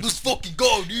up. You're like, let's fucking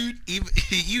go, dude. Even,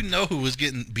 you know who was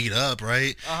getting beat up,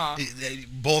 right? Uh-huh.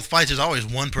 Both fights, there's always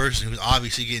one person who's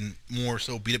obviously getting more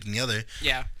so beat up than the other.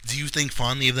 Yeah. Do you think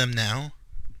fondly of them now?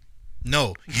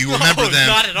 No, you remember them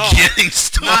not at all. getting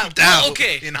stomped out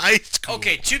okay. in high school.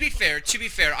 Okay, to be fair,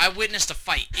 I witnessed a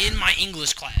fight in my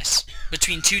English class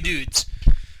between two dudes.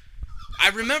 I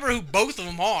remember who both of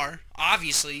them are,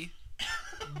 obviously,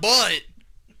 but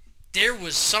there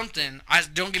was something.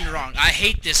 Don't get me wrong, I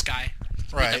hate this guy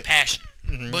with a passion.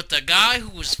 Mm-hmm. But the guy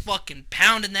who was fucking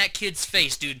pounding that kid's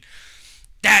face, dude,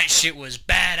 that shit was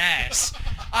badass.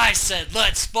 I said,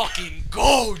 let's fucking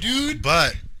go, dude.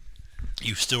 But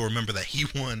you still remember that he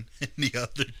won and the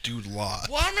other dude lost.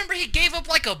 Well, I remember he gave up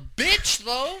like a bitch,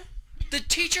 though. The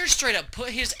teacher straight up put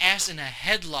his ass in a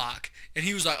headlock, and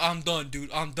he was like, I'm done,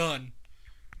 dude, I'm done.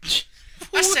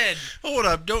 I said... Hold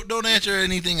up, don't answer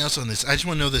anything else on this. I just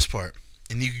want to know this part.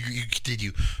 And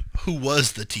who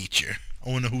was the teacher? I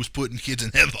want to know who's putting kids in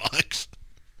headlocks.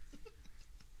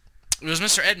 It was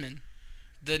Mr. Edmond.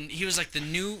 He was like the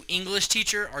new English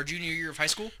teacher our junior year of high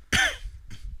school.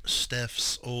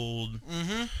 Steph's old...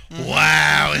 Mm-hmm.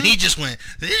 Wow, and he just went...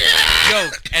 Yo,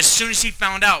 as soon as he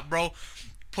found out, bro,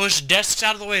 pushed desks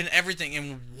out of the way and everything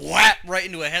and whap right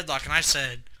into a headlock, and I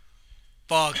said,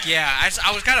 fuck yeah.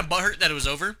 I was kind of butthurt that it was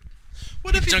over.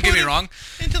 What if Don't get me wrong.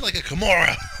 Into like a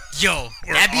Kimura. Yo,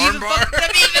 Or that'd be even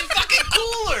fucking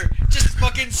cooler. Just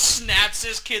fucking snaps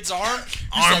this kid's arm.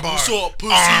 He's like, what's up,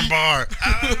 pussy? Arm bar.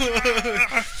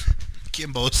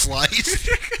 Kimbo slice.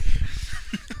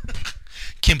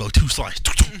 Kimbo 2 slice.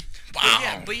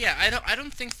 Wow. But yeah, I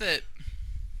don't think that,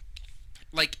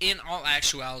 like, in all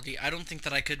actuality, I don't think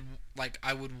that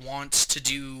I would want to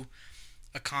do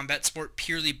a combat sport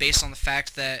purely based on the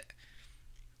fact that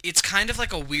it's kind of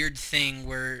like a weird thing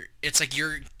where it's like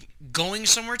you're going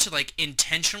somewhere to like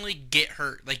intentionally get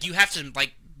hurt. Like you have to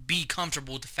like be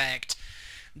comfortable with the fact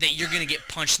that you're gonna get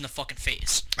punched in the fucking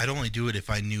face. I'd only do it if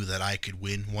I knew that I could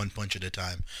win one punch at a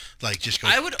time. Like just go.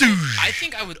 I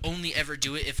think I would only ever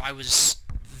do it if I was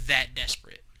that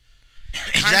desperate.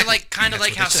 Exactly. Kind of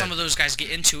like how some of those guys get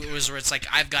into it was where it's like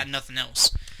I've got nothing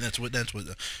else. That's what. I don't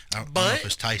know But if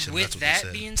it's Tyson. with that's what that they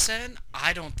said. being said,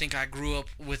 I don't think I grew up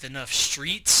with enough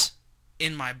streets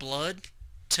in my blood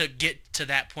to get to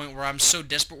that point where I'm so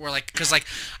desperate where like, cause like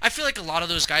I feel like a lot of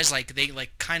those guys like they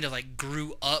like kind of like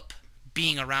grew up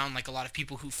being around like a lot of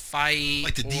people who fight,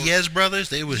 like the Diaz brothers.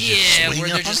 They was just swinging where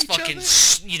they're on just each fucking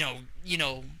other? you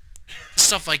know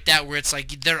stuff like that where it's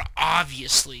like they're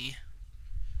obviously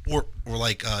or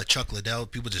like Chuck Liddell.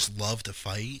 People just love to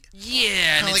fight.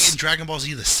 yeah, Kind of like in Dragon Ball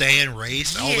Z, the Saiyan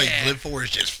race. All they Yeah. live for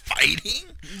is just fighting.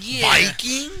 Yeah.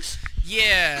 Vikings.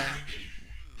 yeah,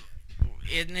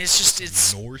 and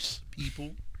it's Norse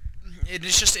people.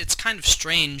 it's kind of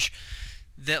strange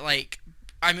that like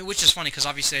I mean, which is funny because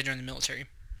obviously I joined the military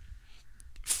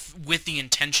with the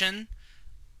intention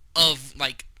of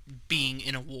like being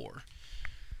in a war.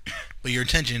 But your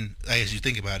intention, as you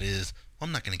think about it, is well,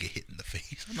 I'm not going to get hit in the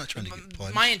face. I'm not trying to get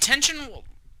punched. My intention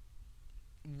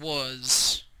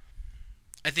was,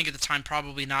 I think at the time,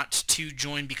 probably not to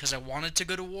join because I wanted to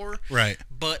go to war. Right.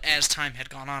 But as time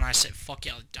had gone on, I said, fuck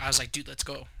yeah. I was like, dude, let's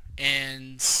go.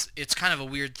 And it's kind of a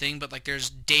weird thing, but like there's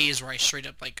days where I straight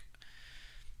up like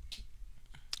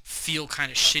feel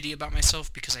kind of shitty about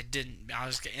myself because I didn't.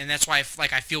 And that's why I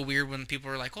feel weird when people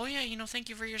are like, oh yeah, thank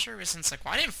you for your service. And it's like,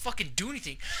 well, I didn't fucking do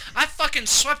anything. I fucking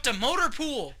swept a motor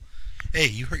pool. Hey,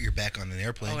 you hurt your back on an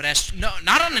airplane. Oh, that's no,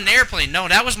 not on an airplane. No,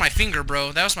 that was my finger,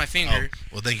 bro. That was my finger. Oh,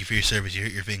 well, thank you for your service. You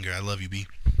hurt your finger. I love you, B.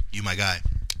 You my guy.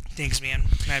 Thanks, man.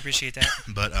 I appreciate that.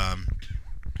 But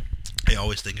I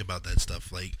always think about that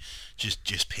stuff, like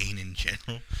just pain in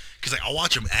general. Because like I'll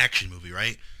watch an action movie,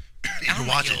 right? I'm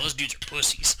like, yo, those dudes are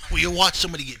pussies. Well, you watch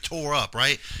somebody get tore up,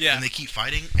 right? Yeah. And they keep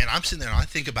fighting, and I'm sitting there and I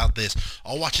think about this.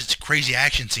 I'll watch this crazy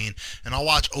action scene, and I'll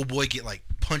watch oh boy get like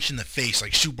punched in the face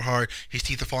like super hard. His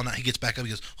teeth are falling out. He gets back up. He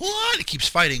goes, hold on. He keeps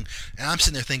fighting, and I'm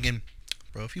sitting there thinking,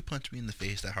 bro, if you punch me in the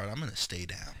face that hard, I'm gonna stay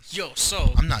down. Yo,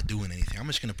 so I'm not doing anything. I'm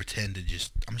just gonna pretend to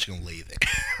I'm just gonna lay there.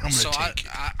 I'm gonna take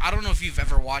it. I don't know if you've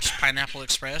ever watched Pineapple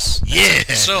Express. Yeah.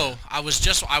 So I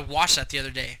watched that the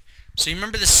other day. So you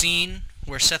remember the scene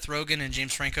where Seth Rogen and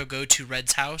James Franco go to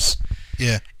Red's house?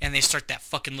 Yeah. And they start that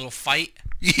fucking little fight.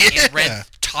 Yeah. And Red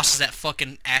tosses that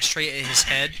fucking ashtray at his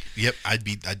head. Yep.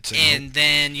 I'd say. And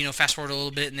then, fast forward a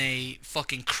little bit and they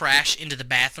fucking crash into the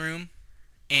bathroom.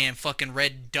 and fucking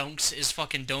Red dunks his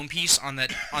fucking dome piece on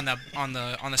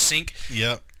the sink.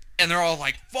 Yep. And they're all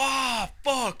like,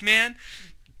 fuck, man.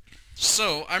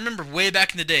 So, I remember way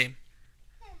back in the day,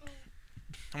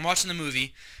 I'm watching the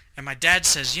movie, and my dad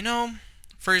says, you know,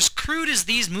 for as crude as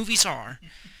these movies are,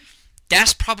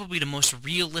 that's probably the most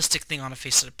realistic thing on the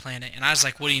face of the planet. And I was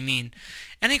like, what do you mean?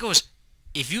 And he goes,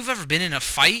 if you've ever been in a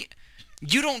fight,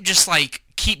 you don't just, like,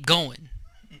 keep going.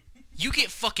 You get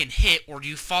fucking hit, or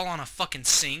you fall on a fucking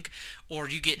sink, or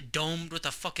you get domed with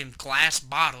a fucking glass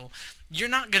bottle, you're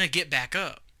not gonna get back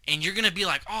up. And you're gonna be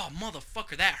like, oh,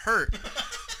 motherfucker, that hurt.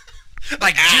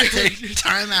 Like,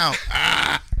 Time out.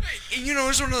 You know,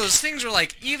 it's one of those things where,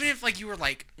 like, even if, like, you were,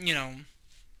 like, you know,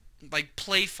 like,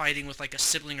 play fighting with, like, a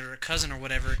sibling or a cousin or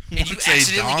whatever, and you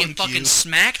accidentally get fucking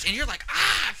smacked, and you're like,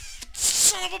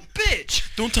 son of a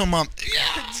bitch. Don't tell Mom. Yeah,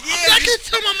 I'm not gonna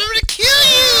tell Mom. I'm gonna kill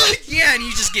you. Yeah, and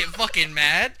you just get fucking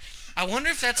mad. I wonder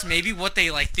if that's maybe what they,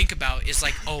 like, think about is,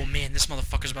 like, oh, man, this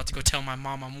motherfucker's about to go tell my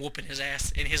mom I'm whooping his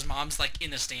ass, and his mom's, like,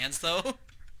 in the stands, though.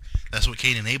 That's what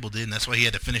Cain and Abel did, and that's why he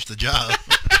had to finish the job.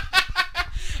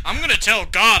 I'm gonna tell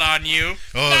God on you.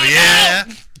 Oh, yeah?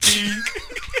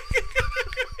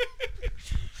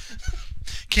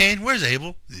 Cain, where's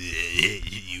Abel?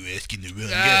 You asking the wrong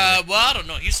guy. Well, I don't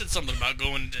know. He said something about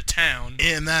going to town.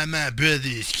 Am I my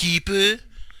brother's keeper?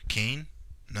 Cain,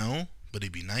 no, but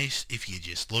it'd be nice if you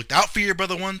just looked out for your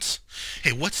brother once.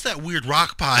 Hey, what's that weird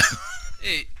rock pile?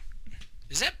 Hey,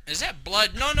 is that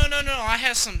blood? No. I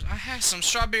had some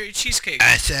strawberry cheesecake.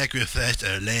 I sacrificed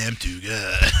a lamb to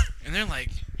God. And they're like,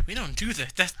 we don't do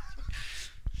that.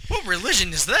 What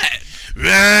religion is that?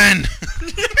 Run!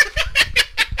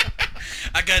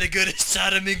 I gotta go to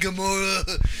Sodom and Gomorrah.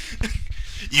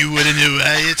 You wanna know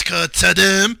why it's called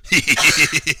Sodom?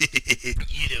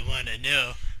 You don't wanna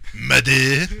know.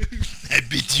 Mother, I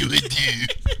bet you would do.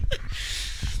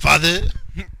 Father,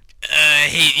 I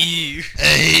hate you.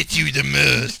 I hate you the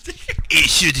most. It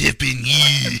should have been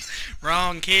you.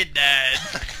 Wrong kid died.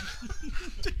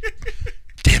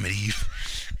 Damn it, Eve.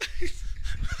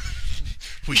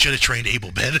 We should have trained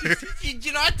Abel better.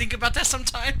 You know, I think about that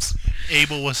sometimes.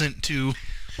 Abel wasn't too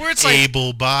Where it's like,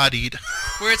 able-bodied.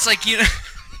 where it's like, you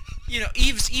know,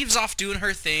 Eve's off doing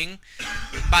her thing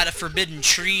by the forbidden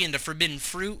tree and the forbidden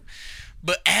fruit,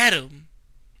 but Adam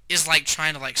is like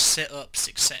trying to like set up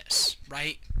success,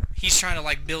 right? He's trying to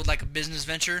like build like a business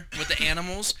venture with the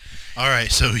animals. All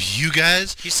right, so you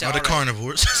guys He said, are the "All right."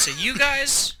 carnivores. So you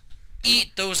guys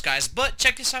eat those guys, but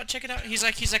check this out, check it out. He's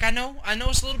like, I know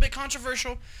it's a little bit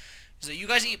controversial. He's like, you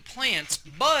guys eat plants,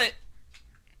 but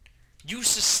you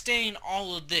sustain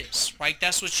all of this, right?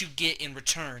 That's what you get in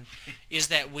return, is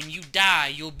that when you die,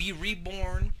 you'll be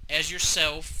reborn as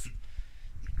yourself,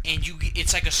 and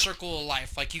it's like a circle of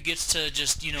life. Like, you get to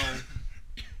just, you know,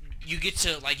 you're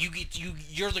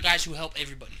the guys who help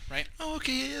everybody, right? Oh,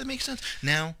 okay, yeah, that makes sense.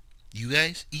 Now, you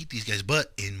guys eat these guys,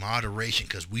 but in moderation,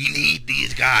 because we need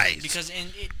these guys. Because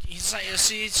he's like,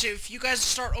 see, if you guys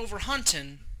start over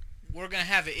hunting, we're going to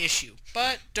have an issue.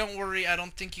 But don't worry, I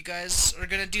don't think you guys are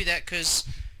going to do that, because,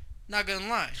 not going to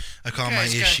lie. I call my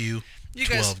issue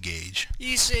 12 gauge.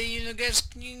 You say, you know, guys,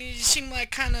 you seem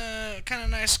like kind of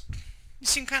nice. You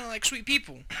seem kind of like sweet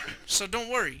people. So don't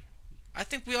worry. I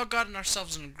think we all got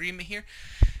ourselves an agreement here.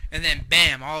 And then,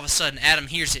 bam, all of a sudden, Adam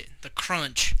hears it. The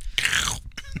crunch.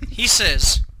 He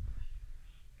says...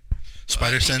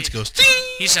 Spider sense goes... Ting!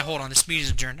 He said, hold on, this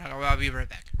meeting's adjourned. I'll be right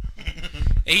back.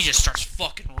 And he just starts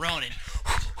fucking running.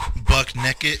 Buck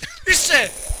naked. He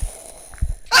said,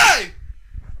 hey!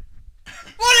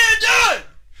 What are you doing?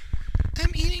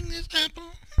 I'm eating this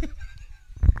apple.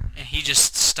 And he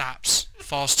just stops,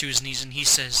 falls to his knees, and he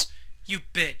says, you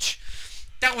bitch.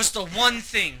 That was the one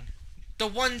thing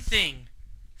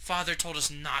Father told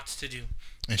us not to do.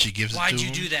 And she gives it to him. Why'd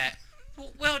you do that?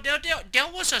 Well, there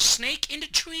was a snake in the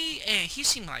tree, and he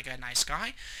seemed like a nice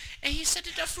guy. And he said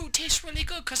that the fruit tastes really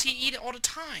good because he eat it all the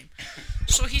time.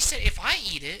 So he said, if I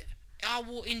eat it, I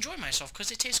will enjoy myself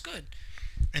because it tastes good.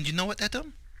 And you know what,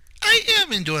 Adam? I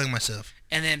am enjoying myself.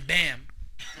 And then, bam.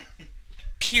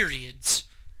 Periods.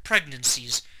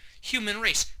 Pregnancies. Human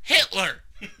race. Hitler.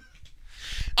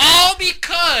 All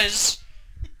because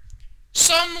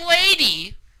some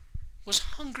lady was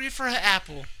hungry for an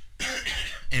apple.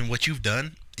 And what you've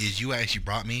done is you actually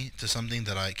brought me to something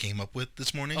that I came up with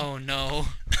this morning. Oh, no.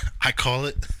 I call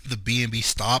it the B&B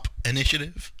Stop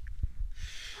Initiative.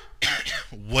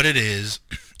 What it is,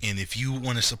 and if you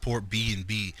want to support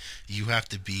B&B, you have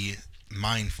to be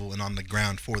mindful and on the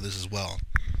ground for this as well.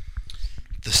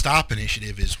 The Stop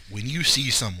Initiative is when you see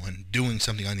someone doing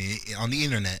something on the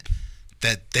internet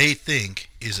that they think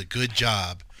is a good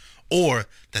job, or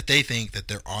that they think that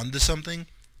they're onto something,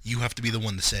 you have to be the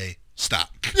one to say, stop.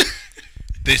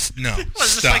 No, Is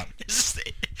stop.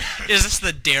 Is this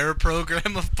the DARE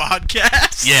program of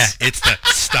podcasts? Yeah, it's the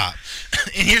stop.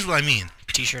 And here's what I mean.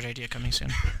 T-shirt idea coming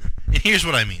soon. And here's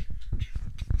what I mean.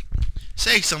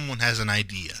 Say someone has an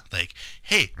idea, like,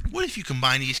 hey, what if you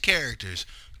combine these characters?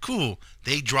 Cool.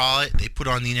 They draw it, they put it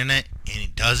on the internet, and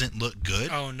it doesn't look good.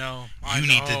 Oh, no. You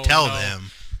need to tell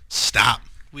them, stop.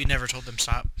 We never told them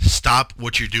stop. Stop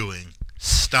what you're doing.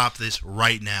 Stop this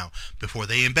right now before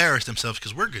they embarrass themselves,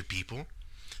 because we're good people.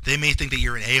 They may think that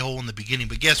you're an a-hole in the beginning,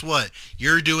 but guess what?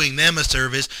 You're doing them a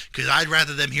service, because I'd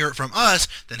rather them hear it from us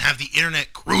than have the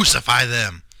internet crucify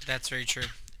them. That's very true.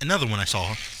 Another one I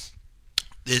saw.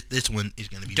 This one is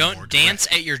going to be more Don't dance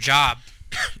at your job.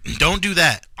 Don't do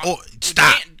that. Oh,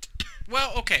 stop.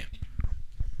 Well, okay.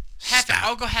 Stop.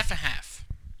 I'll go half and half.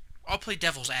 I'll play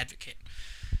devil's advocate.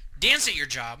 Dance at your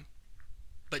job,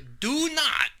 but do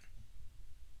not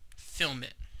film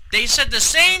it. They said the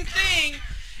same thing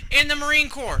in the Marine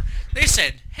Corps. They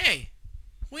said, "Hey,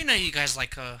 we know you guys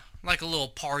like a little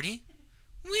party.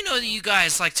 We know that you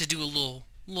guys like to do a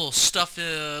little stuff,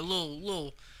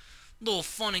 little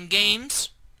fun and games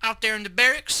out there in the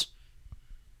barracks.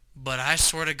 But I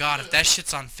swear to God, if that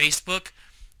shit's on Facebook,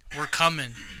 we're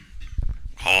coming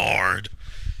hard."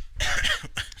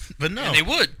 But no. And they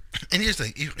would. And here's the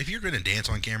thing. If you're going to dance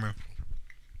on camera,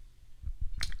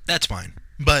 that's fine.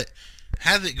 But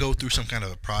have it go through some kind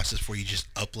of a process before you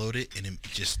just upload it and then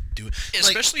just do it.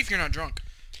 Especially if you're not drunk.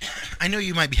 I know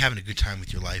you might be having a good time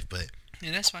with your life, but...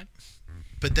 Yeah, that's fine.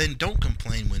 But then don't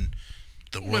complain when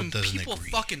the world doesn't agree. When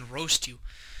people fucking roast you.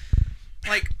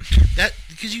 Like... that,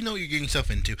 because you know what you're getting yourself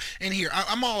into. And here,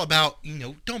 I'm all about,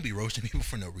 don't be roasting people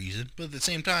for no reason. But at the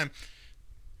same time...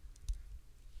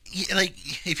 like,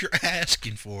 if you're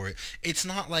asking for it, it's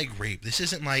not like rape. This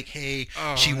isn't like, hey,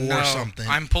 she wore something.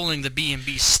 I'm pulling the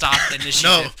B&B Stop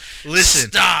initiative. No,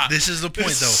 listen. Stop. This is the point,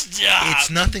 though. Stop. It's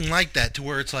nothing like that to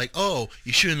where it's like, oh,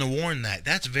 you shouldn't have worn that.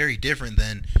 That's very different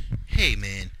than, hey,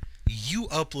 man, you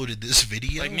uploaded this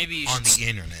video on the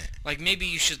internet. Like, maybe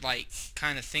you should,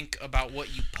 kind of think about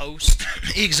what you post.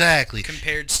 Exactly.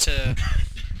 Compared to...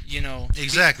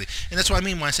 Exactly. And that's what I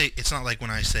mean when I say, it's not like when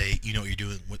I say, you know what you're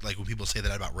doing, like when people say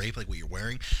that about rape, like what you're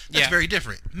wearing, that's very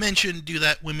different. Men shouldn't do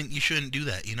that, women, you shouldn't do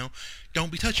that,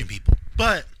 Don't be touching people.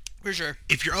 But, for sure,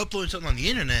 if you're uploading something on the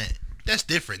internet, that's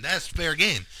different. That's fair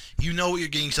game. You know what you're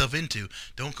getting yourself into.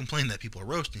 Don't complain that people are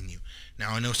roasting you.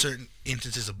 Now, I know certain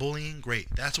instances of bullying, great.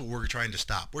 That's what we're trying to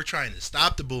stop. We're trying to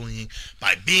stop the bullying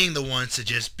by being the ones to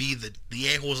just be the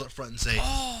a-holes up front and say,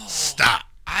 stop.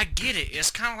 I get it.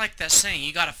 It's kind of like that saying,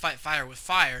 you gotta fight fire with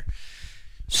fire.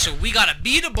 So we gotta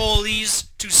be the bullies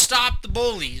to stop the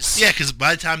bullies. Yeah, because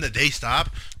by the time that they stop,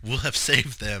 we'll have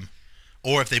saved them.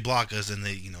 Or if they block us and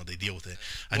they deal with it.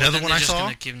 Another one I saw.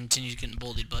 They're just gonna continue getting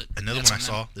bullied, but another one I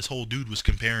saw. This whole dude was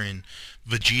comparing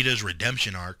Vegeta's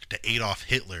redemption arc to Adolf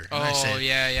Hitler. And I said,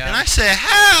 yeah. And I said,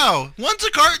 how? One's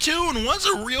a cartoon and one's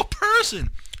a real person.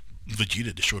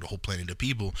 Vegeta destroyed a whole planet of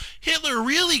people. Hitler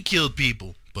really killed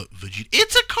people. But Vegeta,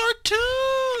 it's a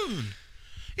cartoon.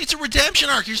 It's a redemption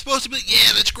arc. You're supposed to be like,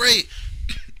 yeah, that's great.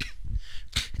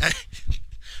 I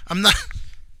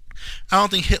don't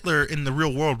think Hitler in the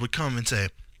real world would come and say,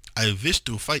 I wish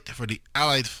to fight for the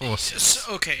Allied forces.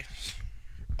 Okay.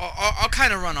 I'll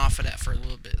kind of run off of that for a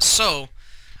little bit. So,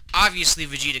 obviously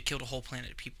Vegeta killed a whole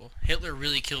planet of people. Hitler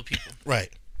really killed people. Right.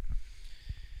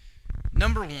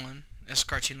 Number one, that's a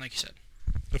cartoon like you said.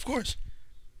 Of course.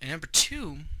 And number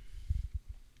two...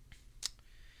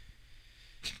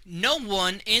 no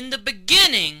one in the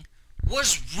beginning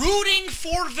was rooting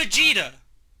for Vegeta.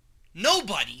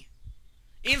 Nobody.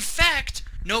 In fact,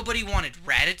 nobody wanted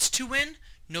Raditz to win.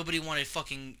 Nobody wanted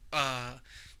fucking,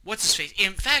 what's his face?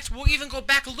 In fact, we'll even go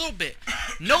back a little bit.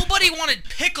 Nobody wanted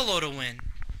Piccolo to win.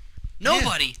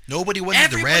 Nobody. Yeah. Nobody wanted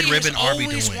the Red Ribbon Army to win.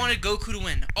 Always wanted Goku to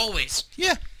win. Always.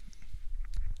 Yeah.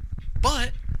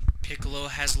 But Piccolo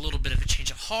has a little bit of a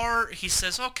change of heart. He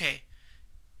says, okay,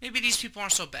 maybe these people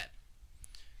aren't so bad.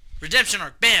 Redemption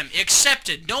arc, bam,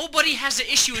 accepted. Nobody has an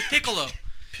issue with Piccolo.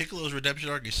 Piccolo's redemption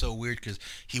arc is so weird because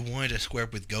he wanted to square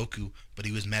up with Goku, but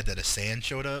he was mad that a sand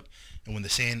showed up, and when the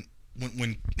sand,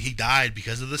 when he died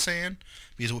because of the sand,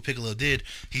 because of what Piccolo did,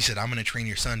 he said, I'm going to train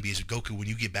your son because Goku, when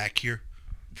you get back here,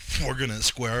 we're going to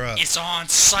square up. It's on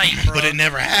sight, bro. But it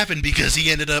never happened because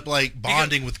he ended up,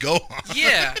 bonding with Gohan.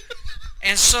 Yeah.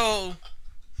 And so,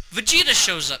 Vegeta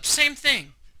shows up, same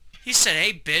thing. He said,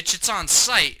 hey, bitch, it's on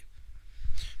sight.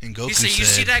 And Goku he said, you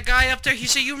see that guy up there? He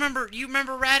said, you remember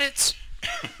Raditz?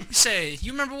 He said,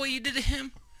 you remember what you did to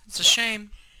him? It's a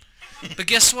shame. But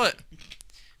guess what?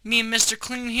 Me and Mr.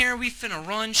 Clean here, we finna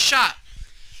run shot.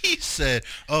 He said,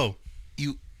 oh,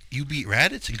 you you beat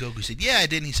Raditz? And Goku said, yeah, I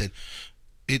did. And he said,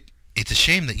 it's a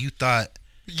shame that you thought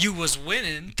You was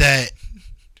winning. that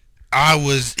I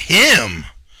was him.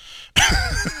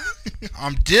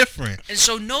 I'm different. And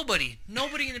so nobody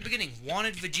in the beginning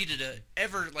wanted Vegeta to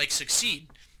ever, like, succeed.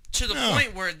 To the No.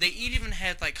 point where they even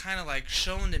had, like, kind of, like,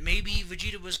 shown that maybe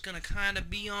Vegeta was going to kind of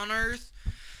be on Earth.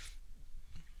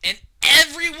 And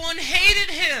everyone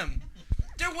hated him.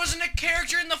 There wasn't a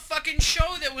character in the fucking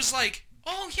show that was like,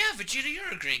 oh, yeah, Vegeta,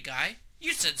 you're a great guy.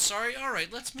 You said sorry. All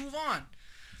right, let's move on.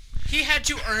 He had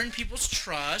to earn people's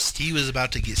trust. He was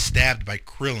about to get stabbed by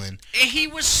Krillin. And he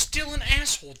was still an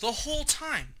asshole the whole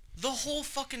time. The whole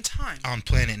fucking time. On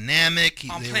Planet Namek.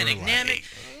 On they Planet were Namek. like,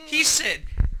 He said,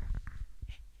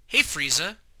 hey,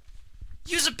 Frieza,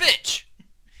 you's a bitch.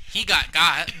 He got,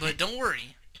 but don't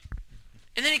worry.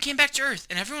 And then he came back to Earth,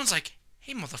 and everyone's like,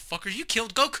 hey, motherfucker, you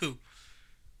killed Goku.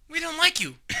 We don't like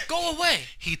you. Go away.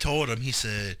 He told him, he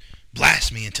said,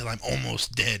 blast me until I'm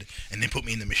almost dead, and then put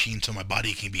me in the machine so my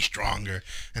body can be stronger.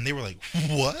 And they were like,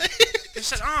 what? They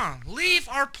said, leave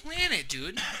our planet,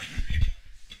 dude.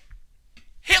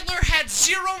 Hitler had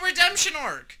zero redemption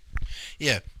arc.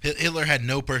 Yeah, Hitler had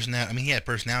no personality. I mean, he had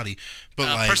personality, but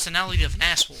like... Personality of an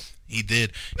asshole. He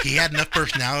did. He had enough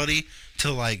personality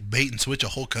to, like, bait and switch a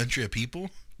whole country of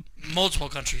people. Multiple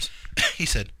countries. He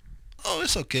said, oh,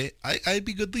 it's okay. I'd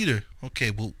be good leader. Okay,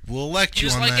 we'll elect He you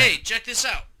was on like, that. hey, check this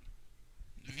out.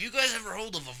 Have you guys ever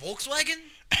heard of a Volkswagen?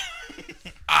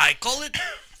 I call it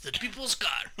the people's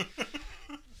car.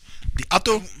 The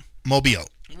automobile.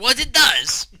 What it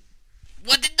does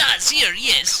here,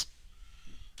 yes.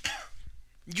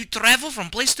 You travel from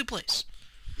place to place.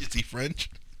 Is he French?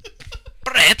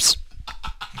 Perhaps.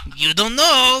 You don't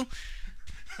know.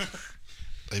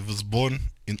 I was born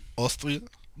in Austria,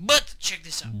 But check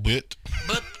this out. but...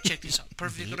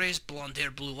 Perfect race, blonde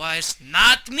hair, blue eyes.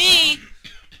 Not me.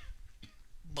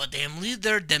 But damn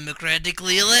leader,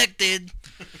 democratically elected.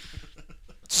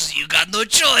 So you got no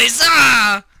choice,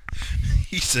 huh?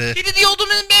 He said... He did the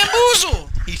ultimate bamboozle.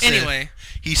 He said, Anyway.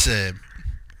 He said,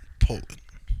 Poland.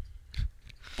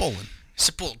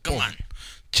 Sepul, come on.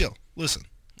 Chill. Listen.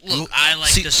 Look, I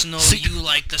like the snow, you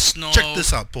like the snow. Check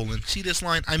this out, Poland. See this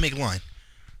line? I make line.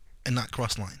 And not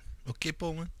cross line. Okay,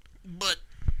 Poland? But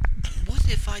what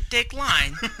if I take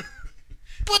line?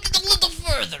 Put it a little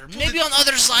further. Maybe on the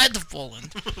other side of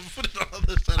Poland. Put it on the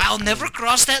other side of I'll Poland. never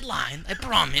cross that line. I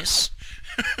promise.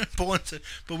 Poland said,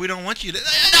 but we don't want you to...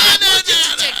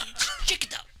 Check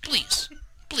it out. Please.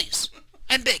 Please.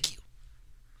 I beg you.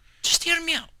 Just hear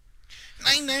me out.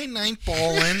 999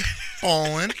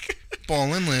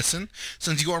 Poland, listen.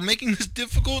 Since you are making this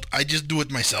difficult, I just do it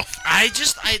myself.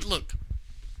 Look.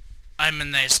 I'm a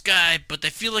nice guy, but I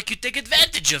feel like you take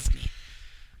advantage of me.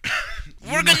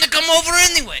 We're gonna come over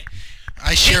anyway.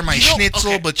 I share my you know-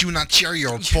 schnitzel, okay. but you not share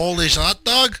your Polish hot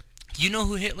dog? You know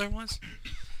who Hitler was?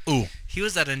 Ooh. He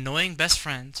was that annoying best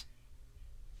friend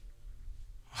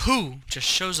who just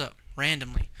shows up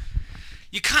randomly.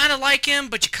 You kind of like him,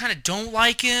 but you kind of don't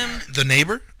like him. The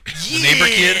neighbor? Yeah. The neighbor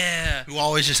kid? Who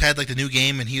always just had like the new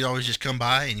game and he'd always just come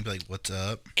by and you'd be like, what's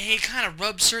up? And he kind of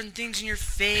rubs certain things in your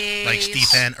face. Like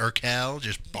Stefan Urkel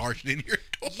just barged in your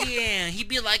door. Yeah, he'd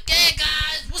be like, hey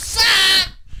guys, what's up?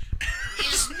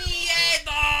 It's me,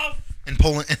 Adolf. And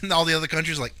Poland and all the other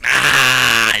countries are like,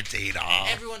 nah, it's Adolf.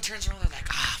 Everyone turns around, they're like,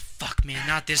 fuck man,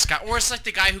 not this guy. Or it's like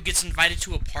the guy who gets invited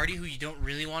to a party who you don't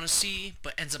really want to see,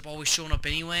 but ends up always showing up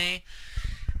anyway.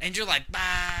 And you're like,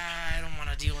 I don't want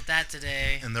to deal with that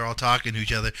today. And they're all talking to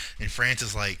each other. And France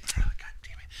is like, oh, God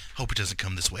damn it. Hope it doesn't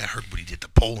come this way. I heard what he did to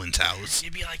Poland's house.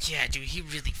 You'd be like, yeah, dude, he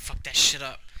really fucked that shit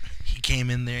up. He came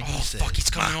in there and he said, Fuck,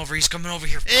 he's coming over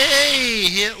here. Hey,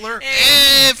 Hitler. Hey.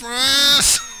 Hey,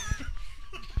 France.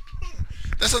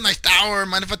 That's a nice tower.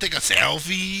 Mind if I take a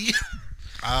selfie?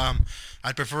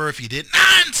 I'd prefer if you did.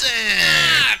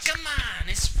 Nonsense! Come on,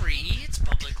 it's free. It's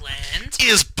public land.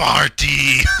 Is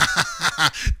party.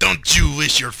 Don't you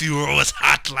wish your fuel was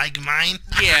hot like mine?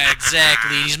 Yeah,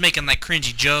 exactly. He's making like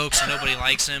cringy jokes and nobody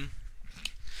likes him.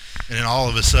 And then all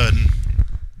of a sudden,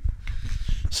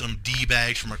 some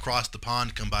D-bags from across the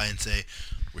pond come by and say,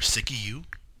 we're sick of you,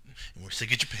 and we're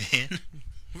sick of Japan.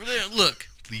 Look,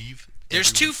 Leave.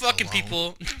 there's two everyone fucking alone."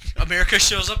 people. America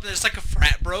shows up and there's like a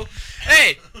frat bro.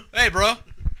 Hey, bro.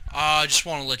 I just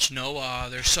want to let you know,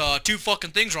 there's two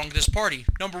fucking things wrong with this party.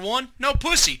 Number one, no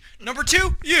pussy. Number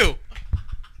two, you.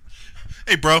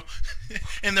 Hey, bro.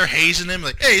 And they're hazing him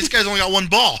like, hey, this guy's only got one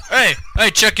ball. Hey,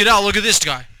 check it out. Look at this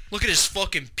guy. Look at his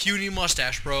fucking puny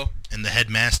mustache, bro. And the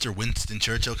headmaster, Winston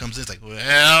Churchill, comes in. It's like,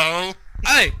 well...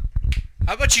 Hey,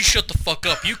 how about you shut the fuck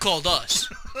up? You called us.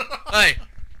 Hey,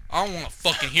 I don't want to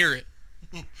fucking hear it.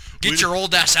 Get your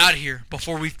old ass out of here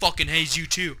before we fucking haze you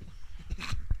too.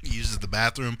 He uses the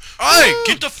bathroom. Hey,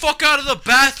 get the fuck out of the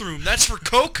bathroom. That's for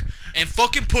coke and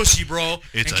fucking pussy, bro.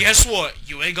 Guess what?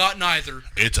 You ain't got neither.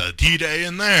 It's a D-Day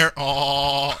in there.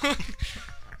 Aww.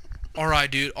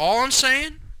 Alright, dude. All I'm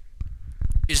saying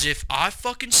is if I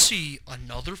fucking see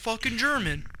another fucking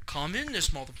German come in this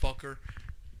motherfucker,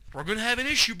 we're gonna have an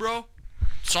issue, bro.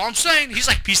 That's all I'm saying. He's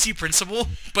like PC principal,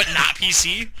 but not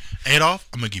PC. Adolf,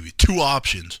 I'm gonna give you 2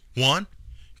 options. 1,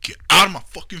 get out of my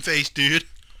fucking face, dude.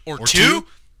 Or 2,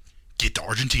 get to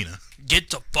Argentina. get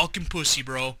the fucking pussy,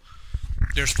 bro.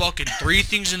 There's fucking 3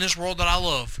 things in this world that I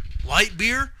love. Light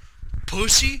beer,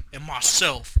 pussy, and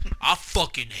myself. I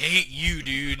fucking hate you,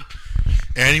 dude.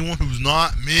 Anyone who's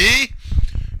not me?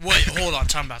 Wait, hold on,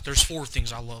 time out. There's 4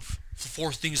 things I love. The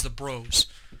 4 things the bros.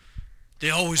 They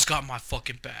always got my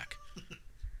fucking back.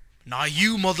 Not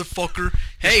you, motherfucker.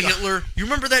 Hey, Hitler, you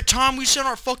remember that time we sent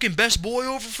our fucking best boy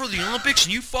over for the Olympics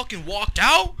and you fucking walked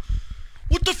out?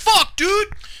 What the fuck, dude?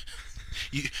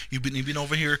 You've been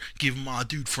over here giving my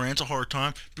dude France a hard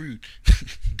time, dude.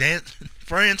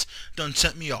 France done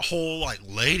sent me a whole like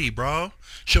lady, bro,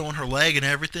 showing her leg and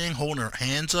everything, holding her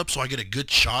hands up so I get a good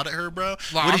shot at her, bro.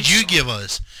 Well, what did you give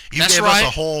us? You That's gave right. us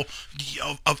a whole.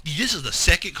 This is the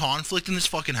second conflict in this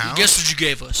fucking house. Guess what you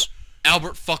gave us?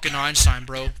 Albert fucking Einstein,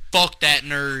 bro. Fuck that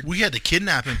nerd. We had to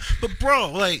kidnap him, but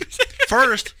bro, like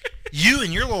first, you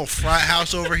and your little frat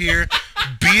house over here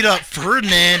beat up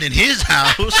Ferdinand in his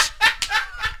house.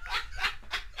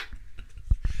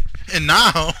 And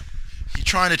now, you're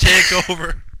trying to take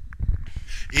over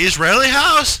Israeli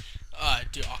house?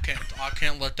 Dude, I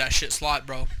can't let that shit slide,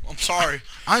 bro. I'm sorry.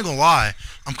 I ain't gonna lie.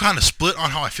 I'm kind of split on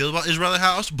how I feel about Israeli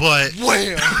house, but...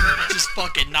 Wham! Just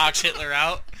fucking knocks Hitler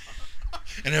out.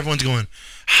 And everyone's going...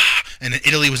 And then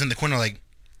Italy was in the corner like,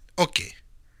 okay.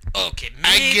 Okay,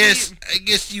 maybe... I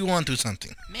guess you want to do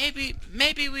something. Maybe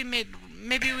we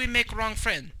make wrong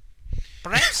friend.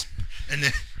 Perhaps? And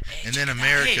then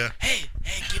America... Hey,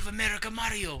 give America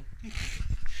Mario.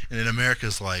 And then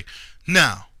America's like,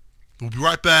 now, we'll be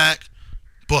right back,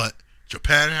 but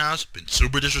Japan House been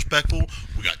super disrespectful.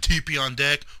 We got TP on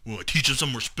deck. We're going to teach them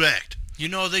some respect. You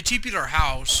know, they TP'd our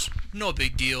house. No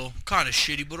big deal. Kind of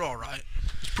shitty, but alright.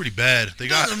 It's pretty bad. They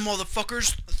got... Them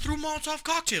motherfuckers threw Molotov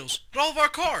cocktails at all of our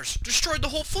cars. Destroyed the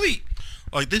whole fleet.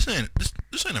 Like, this ain't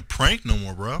a prank no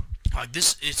more, bro. Like,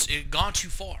 it gone too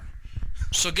far.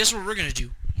 So guess what we're going to do?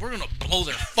 We're going to blow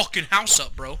their fucking house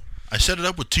up, bro. I set it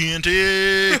up with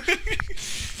TNT.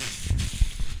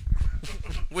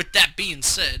 With that being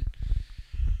said,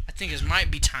 I think it might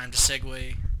be time to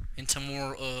segue into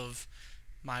more of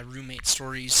my roommate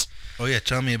stories. Oh yeah,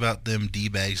 tell me about them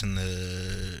D-bags and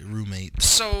the roommates.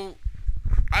 So,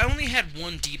 I only had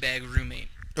one D-bag roommate.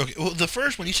 Okay, well the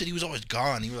first one you said he was always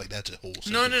gone. You were like, that's a whole.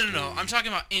 No. story. I'm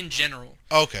talking about in general.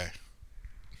 Okay.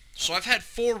 So I've had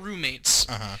 4 roommates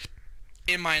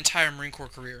in my entire Marine Corps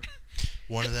career.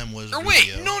 One of them was. Or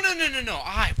wait, Rubio. no.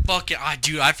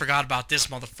 Dude, I forgot about this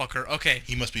motherfucker. Okay.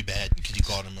 He must be bad because you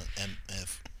called him an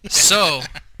MF. So,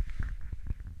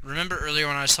 remember earlier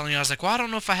when I was telling you, I was like, well, I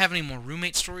don't know if I have any more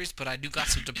roommate stories, but I do got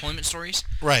some deployment stories.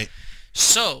 Right.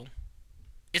 So,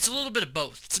 it's a little bit of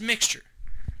both. It's a mixture.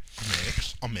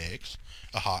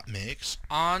 A hot mix.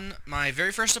 On my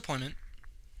very first deployment,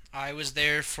 I was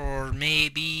there for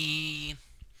maybe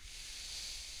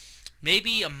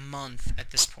a month at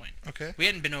this point. Okay. We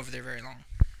hadn't been over there very long.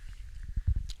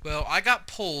 Well, I got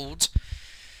pulled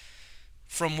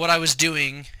from what I was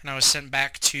doing, and I was sent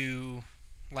back to,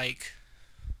 like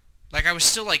I was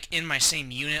still, like, in my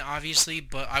same unit, obviously,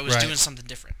 but I was doing something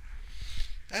different.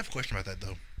 I have a question about that,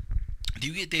 though. Do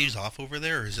you get days off over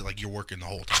there, or is it like you're working the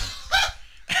whole time?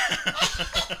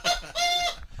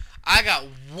 I got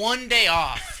 1 day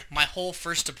off my whole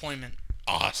first deployment.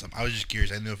 Awesome. I was just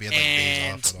curious. I didn't know if you had like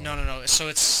days off at all. No. So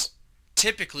it's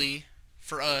typically,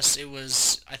 for us, it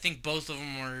was, I think both of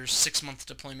them were 6-month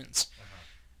deployments.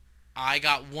 I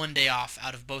got 1 day off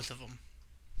out of both of them.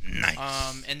 Nice.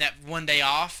 And that 1 day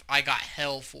off, I got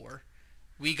hell for.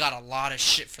 We got a lot of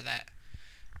shit for that.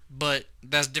 But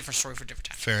that's a different story for a different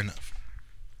time. Fair enough.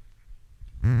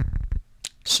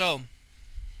 So,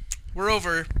 we're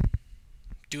over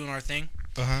doing our thing.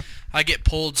 Uh-huh. I get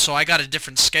pulled, so I got a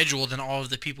different schedule than all of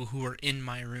the people who were in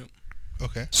my room.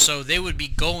 Okay. So they would be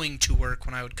going to work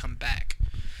when I would come back.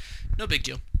 No big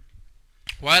deal.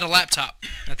 Well, I had a laptop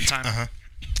at the time. Uh-huh.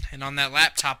 And on that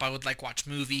laptop, I would, like, watch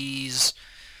movies,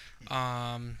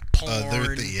 porn,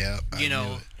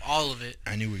 all of it.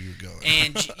 I knew where you were going.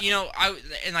 And,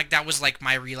 like, that was, like,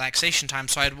 my relaxation time.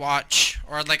 So I'd watch,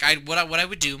 or, like, what I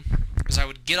would do is I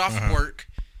would get off work,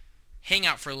 hang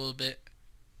out for a little bit,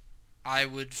 I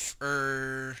would,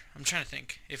 I'm trying to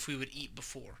think if we would eat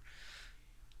before.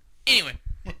 Anyway,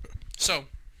 so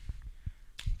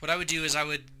what I would do is I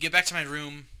would get back to my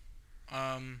room,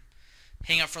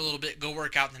 hang out for a little bit, go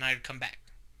work out, and then I'd come back.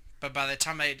 But by the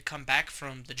time I'd come back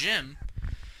from the gym,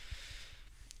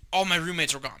 all my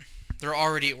roommates were gone. They're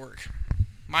already at work.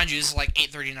 Mind you, this is like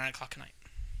 8:30, 9 o'clock at night.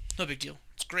 No big deal.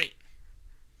 It's great.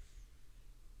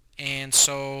 And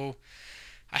so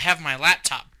I have my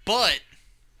laptop, but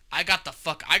I got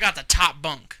the top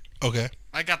bunk. Okay.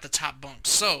 I got the top bunk.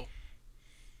 So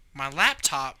my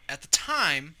laptop at the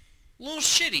time, a little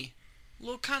shitty, a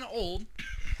little kind of old.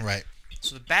 Right.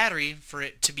 So the battery, for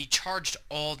it to be charged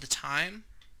all the time,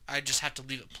 I just have to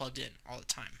leave it plugged in all the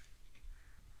time.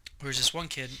 There's this one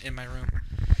kid in my room.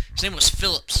 His name was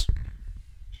Phillips.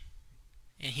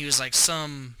 And he was like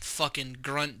some fucking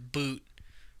grunt boot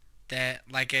that,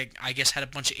 like, I guess had a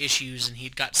bunch of issues and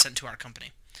he'd got sent to our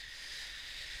company.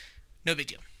 No big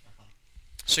deal.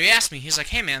 So he asked me, he's like,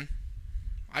 hey man,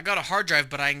 I got a hard drive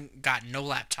but I got no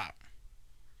laptop.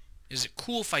 Is it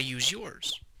cool if I use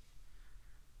yours?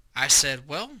 I said,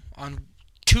 well, on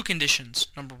 2 conditions.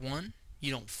 Number 1,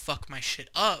 you don't fuck my shit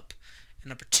up. And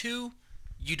number 2,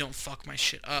 you don't fuck my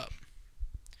shit up.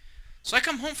 So I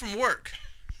come home from work.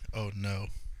 Oh no.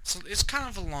 So it's kind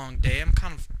of a long day. I'm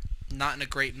kind of not in a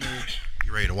great mood.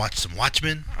 You ready to watch some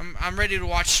Watchmen? I'm ready to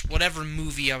watch whatever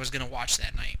movie I was going to watch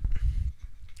that night.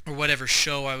 Or whatever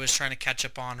show I was trying to catch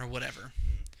up on or whatever.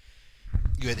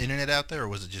 You had internet out there, or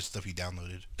was it just stuff you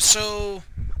downloaded? So,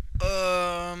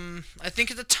 I think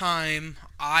at the time,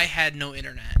 I had no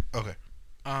internet. Okay.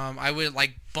 I would,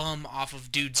 like, bum off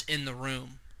of dudes in the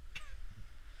room.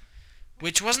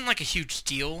 Which wasn't, like, a huge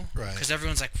deal. Right. Because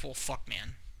everyone's like, well, fuck,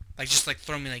 man. Like, just, like,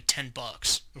 throw me, like,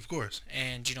 $10. Of course.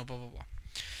 And, you know, blah, blah, blah.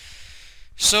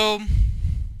 So,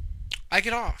 I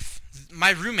get off.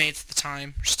 My roommates at the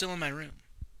time are still in my room.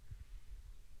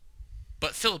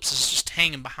 But Phillips is just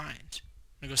hanging behind.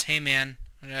 And he goes, hey, man,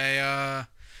 I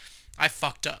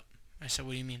fucked up. I said,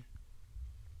 what do you mean?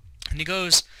 And he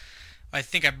goes, I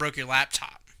think I broke your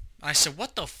laptop. I said,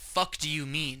 what the fuck do you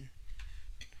mean?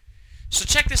 So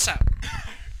check this out.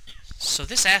 So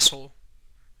this asshole,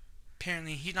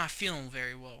 apparently he's not feeling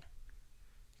very well.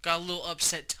 Got a little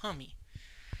upset tummy.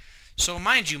 So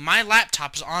mind you, my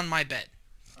laptop is on my bed.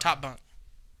 Top bunk.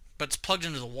 But it's plugged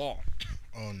into the wall.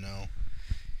 Oh no.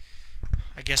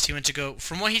 I guess he went to go,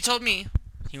 from what he told me,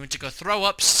 he went to go throw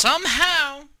up,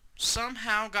 somehow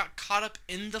got caught up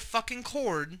in the fucking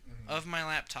cord of my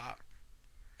laptop.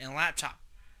 And laptop,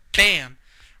 bam,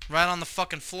 right on the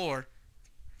fucking floor.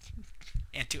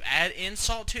 And to add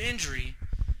insult to injury,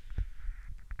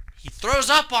 he throws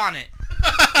up on it.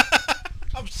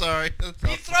 I'm sorry.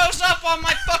 He throws up on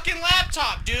my fucking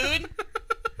laptop, dude.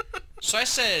 So I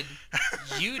said,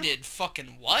 you did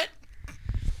fucking what?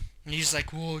 And he's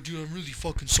like, whoa, dude, I'm really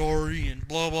fucking sorry, and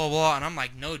blah, blah, blah. And I'm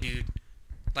like, no, dude.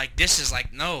 Like, this is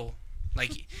like, no.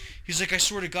 Like, he's like, I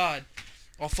swear to God,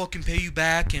 I'll fucking pay you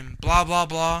back, and blah, blah,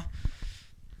 blah.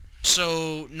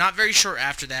 So, not very short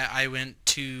after that, I went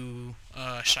to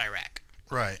Chirac.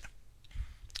 Right.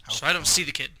 So I don't see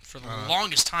the kid for the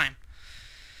longest time.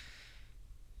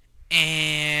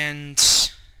 And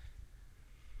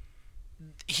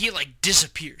he, like,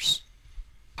 disappears.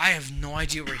 I have no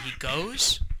idea where he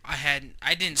goes.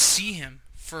 I didn't see him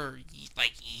for,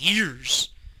 like, years.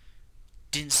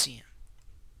 Didn't see him.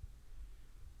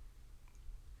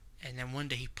 And then one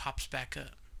day he pops back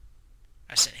up.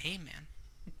 I said, hey, man,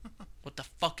 what the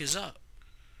fuck is up?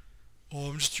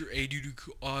 Oh, I'm just your A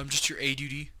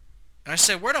duty. And I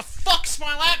said, where the fuck's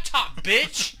my laptop,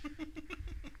 bitch?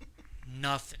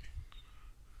 Nothing.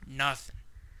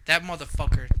 That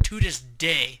motherfucker, to this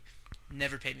day,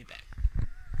 never paid me back.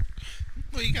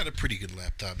 Well, you got a pretty good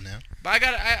laptop now. But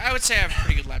I would say I have a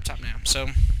pretty good laptop now, so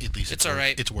At least it's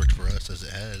alright. It's worked for us as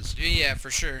it has. Yeah,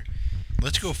 for sure.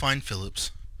 Let's go find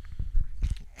Phillips.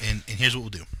 And here's what we'll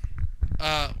do.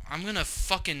 I'm gonna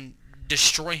fucking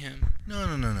destroy him. No.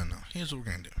 Here's what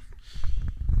we're gonna do.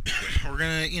 We're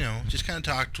gonna, just kind of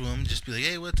talk to him. Just be like,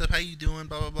 hey, what's up? How you doing?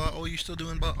 Blah, blah, blah. Oh, you're still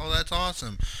doing blah. Oh, that's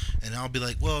awesome. And I'll be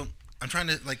like, well, I'm trying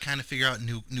to, like, kind of figure out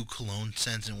new cologne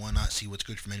scents and whatnot, see what's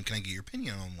good for men. Can I get your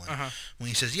opinion on one? Uh-huh. When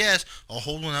he says yes, I'll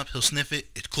hold one up. He'll sniff it.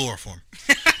 It's chloroform.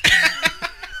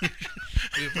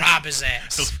 We rob his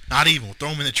ass. So, not even. We'll throw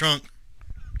him in the trunk.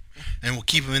 And we'll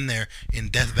keep him in there in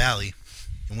Death Valley.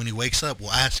 And when he wakes up,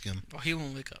 we'll ask him. Well, he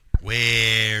won't wake up.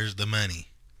 Where's the money?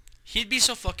 He'd be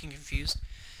so fucking confused.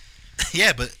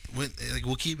 Yeah, but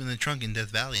we'll keep him in the trunk in Death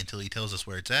Valley until he tells us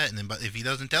where it's at. And then, but if he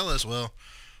doesn't tell us, well,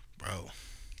 bro.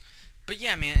 But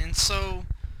yeah, man, and so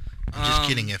Just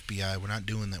kidding, FBI. We're not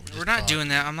doing that. We're not doing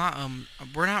that. I'm not.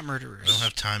 We're not murderers. I don't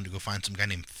have time to go find some guy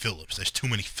named Phillips. There's too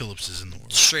many Phillipses in the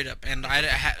world. Straight up, and I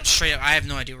have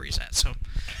no idea where he's at. So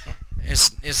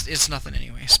it's nothing,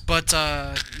 anyways. But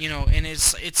you know, and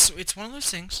it's one of those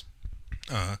things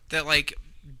that, like,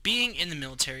 being in the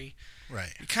military,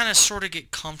 right? You kind of sort of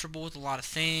get comfortable with a lot of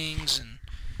things and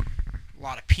a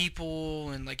lot of people,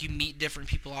 and like you meet different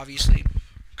people, obviously.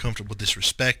 Comfortable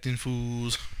disrespecting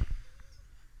fools.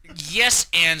 Yes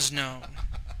and no.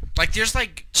 Like, there's,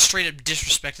 like, straight up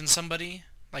disrespecting somebody.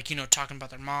 Like, you know, talking about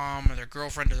their mom or their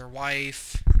girlfriend or their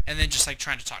wife. And then just, like,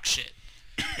 trying to talk shit.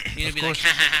 You know, be like,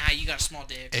 ha ha ha, you got a small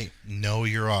dick. Hey, know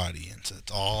your audience.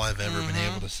 That's all I've ever been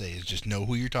able to say is just know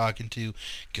who you're talking to.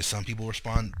 Because some people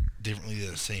respond differently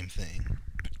to the same thing.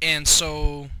 And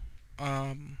so,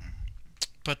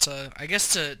 but I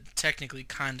guess to technically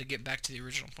kind of get back to the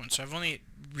original point. So I've only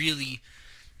really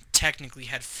technically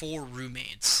had 4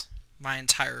 roommates the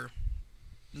entire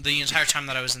time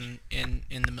that I was in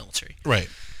the military. Right.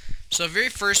 So the very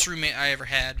first roommate I ever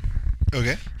had,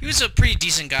 okay, he was a pretty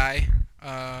decent guy,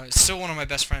 still one of my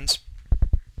best friends,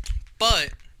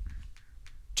 but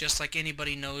just like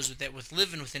anybody knows that with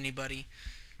living with anybody,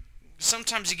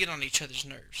 sometimes you get on each other's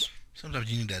nerves.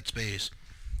 Sometimes you need that space.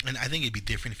 And I think it'd be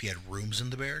different if you had rooms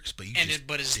in the barracks, but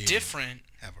it's different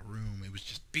have a room. It was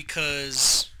just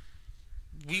because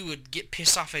we would get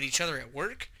pissed off at each other at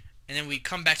work, and then we'd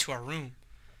come back to our room.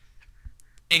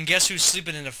 And guess who's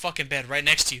sleeping in the fucking bed right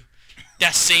next to you?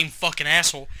 That same fucking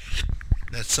asshole.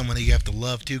 That's someone that you have to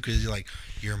love, too, because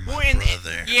you're my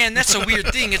brother. Yeah, and that's a weird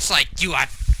thing. It's like, dude, I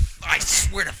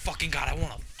swear to fucking God, I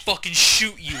want to fucking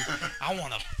shoot you. I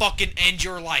want to fucking end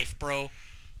your life, bro.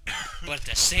 But at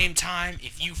the same time,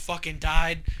 if you fucking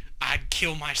died, I'd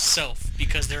kill myself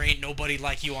because there ain't nobody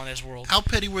like you on this world. How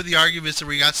petty were the arguments that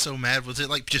we got so mad? Was it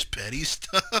like just petty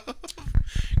stuff?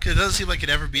 Because it doesn't seem like it'd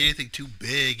ever be anything too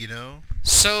big, you know?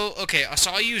 So, okay,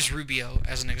 so I'll use Rubio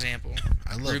as an example.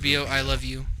 I love Rubio. I love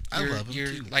you. I love him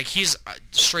too. Like, he's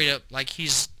straight up, like,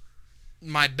 he's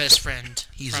my best friend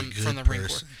from the Marine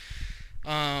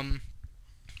Corps.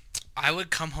 I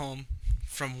would come home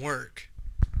from work,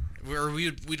 or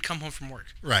we'd come home from work.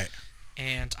 Right.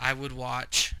 And I would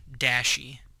watch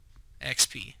Dashie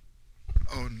XP.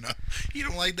 Oh, no. You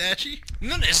don't like Dashie?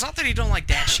 No, it's not that you don't like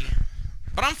Dashie.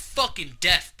 But I'm fucking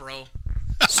deaf, bro.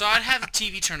 So I'd have the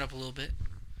TV turned up a little bit.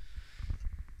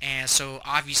 And so,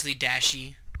 obviously,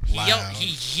 Dashie,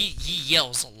 he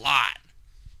yells a lot.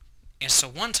 And so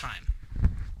one time,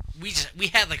 we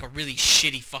had, like, a really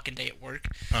shitty fucking day at work.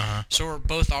 Uh-huh. So we're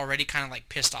both already kind of, like,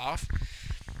 pissed off.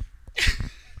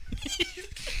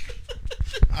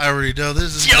 I already know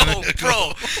this is Yo,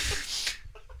 bro.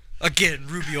 Again,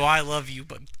 Rubio, I love you,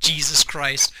 but Jesus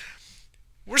Christ.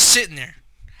 We're sitting there.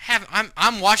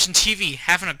 I'm watching TV,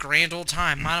 having a grand old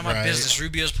time, minding my business.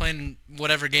 Rubio's playing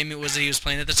whatever game it was that he was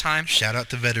playing at the time. Shout out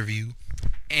to Vetterview.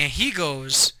 And he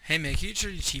goes, "Hey man, can you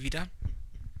turn your TV down?"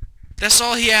 That's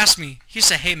all he asked me. He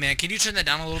said, "Hey man, can you turn that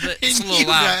down a little bit? It's a little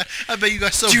loud." I bet you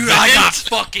got so Dude, bent. I got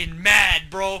fucking mad,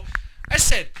 bro. I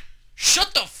said,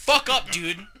 "Shut the fuck up,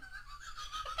 dude."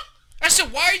 I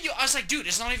said, "Why are you?" I was like, "Dude,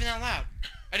 it's not even that loud."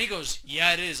 And he goes,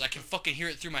 "Yeah, it is. I can fucking hear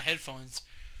it through my headphones."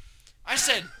 I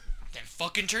said, "Then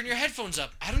fucking turn your headphones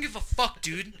up. I don't give a fuck,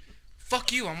 dude.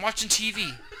 Fuck you. I'm watching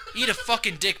TV. Eat a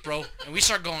fucking dick, bro." And we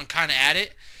start going kind of at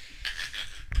it.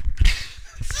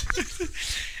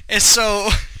 And so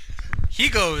he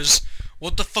goes,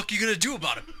 "What the fuck you gonna do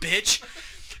about it, bitch?"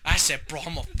 I said, "Bro,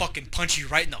 I'm gonna fucking punch you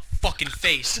right in the fucking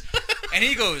face." And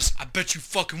he goes, "I bet you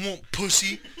fucking won't,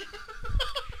 pussy."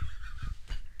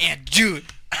 And dude,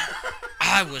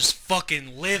 I was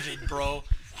fucking livid, bro.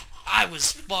 I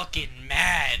was fucking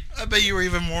mad. I bet you were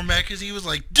even more mad because he was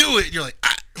like, "Do it." And you're like,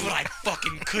 "Ah." But I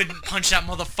fucking couldn't punch that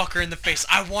motherfucker in the face.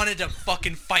 I wanted to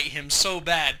fucking fight him so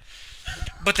bad.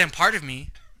 But then part of me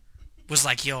was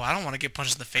like, yo, I don't want to get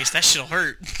punched in the face. That shit'll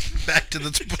hurt. Back to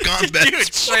the combat.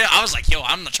 Dude, straight up, I was like, yo,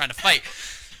 I'm not trying to fight.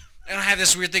 And I have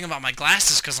this weird thing about my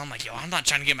glasses because I'm like, yo, I'm not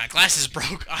trying to get my glasses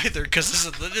broke either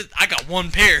because I got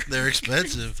one pair. They're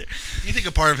expensive. You think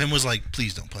a part of him was like,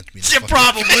 "Please don't punch me in the Yeah,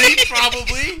 fucking face."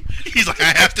 probably. He's like,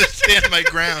 "I have to stand my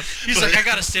ground." He's like, "I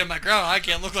gotta stand my ground. I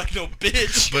can't look like no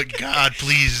bitch." But God,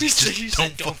 please, He just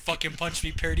said, don't fucking punch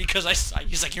me, Parody, because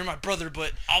he's like, "You're my brother,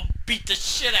 but I'll beat the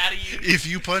shit out of you." If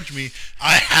you punch me,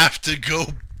 I have to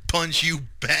go punch you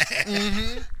back.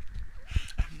 Mm-hmm.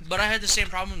 But I had the same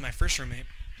problem with my first roommate.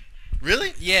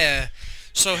 Really? Yeah.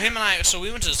 So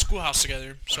we went to the schoolhouse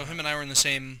together. So him and I were in the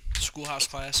same schoolhouse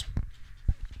class.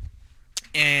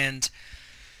 And,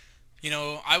 you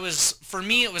know, I was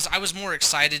more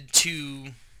excited to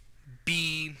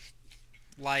be,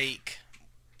 like,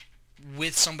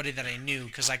 with somebody that I knew,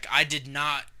 because like I did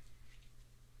not,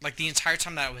 like the entire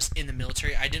time that I was in the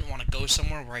military, I didn't want to go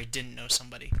somewhere where I didn't know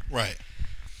somebody. Right.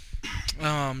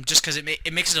 Just because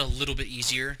it makes it a little bit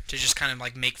easier to just kind of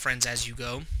like make friends as you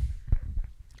go,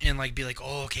 and like be like,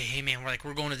 oh, okay, hey man,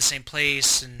 we're going to the same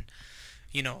place, and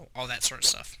you know, all that sort of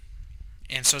stuff.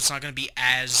 And so it's not going to be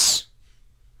as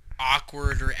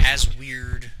awkward or as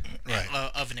weird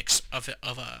of an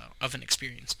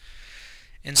experience.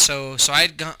 And so I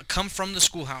had come from the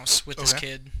schoolhouse with this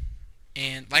kid,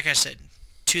 and like I said,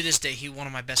 to this day, he's one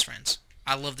of my best friends.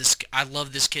 I love this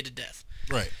kid to death.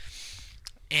 Right.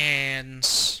 And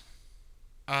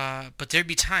but there'd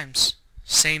be times,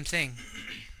 same thing.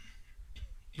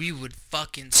 We would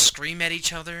fucking scream at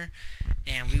each other,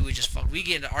 and we would just we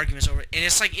get into arguments over it. And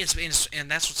it's like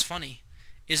and that's what's funny,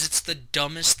 is it's the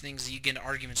dumbest things that you get into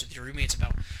arguments with your roommates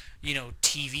about. You know,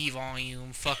 TV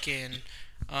volume, fucking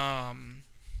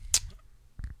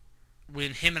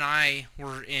when him and I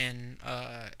were in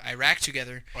Iraq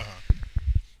together,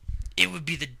 it would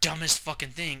be the dumbest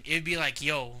fucking thing. It would be like,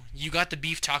 yo, you got the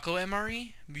beef taco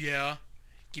MRE? Yeah.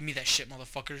 Give me that shit,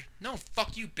 motherfucker. No,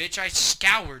 fuck you, bitch. I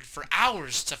scoured for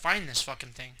hours to find this fucking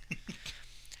thing.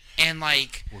 And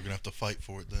like... We're gonna have to fight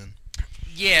for it then.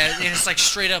 Yeah, and it's like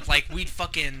straight up, like we'd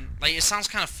fucking... Like, it sounds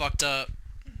kind of fucked up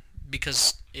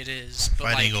because it is.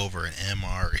 But fighting like, over an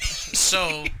MRE.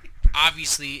 So,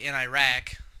 obviously, in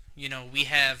Iraq... You know, we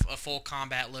have a full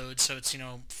combat load, so it's, you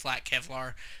know, flat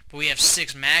Kevlar. But we have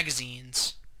 6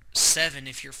 magazines, 7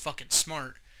 if you're fucking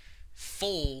smart,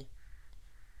 full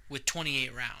with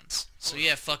 28 rounds. So you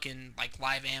have fucking, like,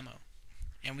 live ammo.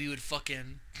 And we would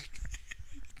fucking...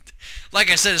 like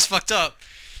I said, it's fucked up.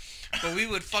 But we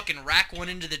would fucking rack one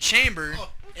into the chamber,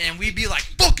 and we'd be like,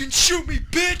 fucking shoot me,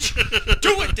 bitch!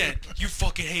 Do it then! You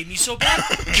fucking hate me so bad?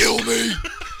 Kill me!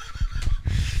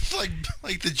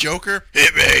 Like the Joker,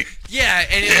 hit me. Yeah,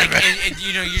 and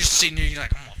you know, you're just sitting there, you're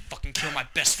like, I'm gonna fucking kill my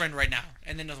best friend right now,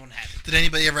 and then nothing happened. Did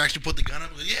anybody ever actually put the gun up?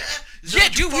 Like, yeah,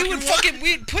 dude,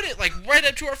 we'd put it like right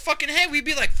up to our fucking head. We'd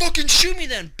be like, fucking shoot me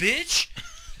then, bitch.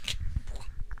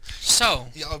 So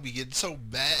y'all be getting so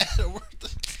bad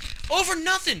over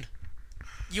nothing.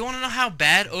 You want to know how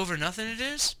bad over nothing it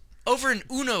is? Over an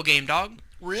Uno game, dog.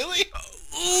 Really?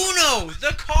 Uno,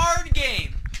 the card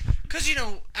game. Because, you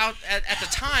know, out at the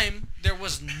time, there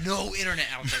was no internet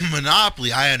out there.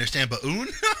 Monopoly, I understand, but Uno?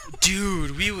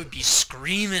 Dude, we would be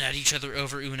screaming at each other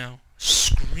over Uno.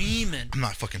 Screaming. I'm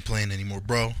not fucking playing anymore,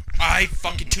 bro. I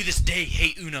fucking, to this day,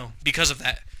 hate Uno because of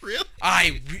that. Really?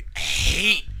 I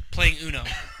hate playing Uno.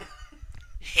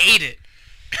 Hate it.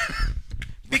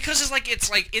 Because it's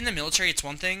like, in the military, it's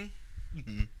one thing.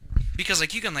 Mm-hmm. Because,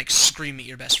 like, you can, like, scream at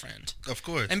your best friend. Of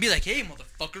course. And be like, hey,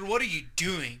 motherfucker, what are you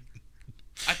doing?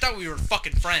 I thought we were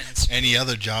fucking friends. Any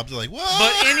other job, they're like, what?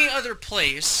 But any other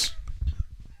place,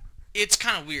 it's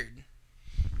kind of weird.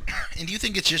 And do you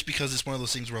think it's just because it's one of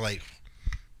those things where, like,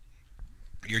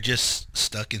 you're just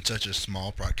stuck in such a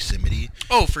small proximity?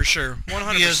 Oh, for sure.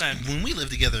 100%. Because when we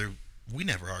lived together, we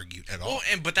never argued at all.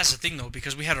 Well, but that's the thing, though,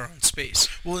 because we had our own space.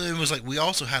 Well, it was like we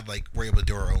also had, like, we're able to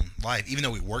do our own life. Even though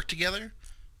we worked together,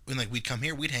 when, like, we'd come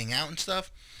here, we'd hang out and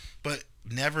stuff. But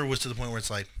never was to the point where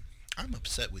it's like, I'm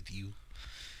upset with you.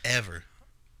 Ever.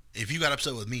 If you got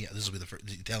upset with me, this will be the first.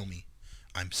 Tell me,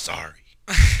 I'm sorry.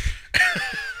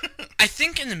 I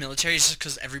think in the military, it's just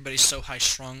because everybody's so high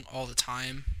strung all the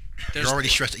time. You're already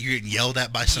stressed that you're getting yelled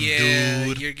at by some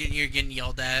dude. You're getting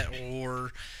yelled at,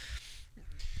 or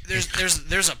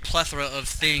there's a plethora of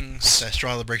things. That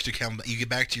straw that breaks your camel. You get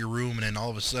back to your room, and then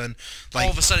all of a sudden,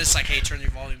 it's like, hey, turn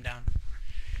your volume down.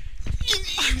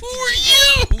 Who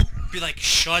are you? Be like,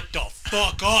 shut the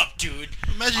fuck up, dude.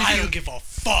 I don't give a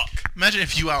fuck. Imagine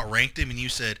if you outranked him and you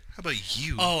said, how about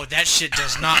you? Oh, that shit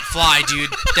does not fly, dude.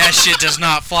 That shit does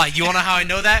not fly. You wanna know how I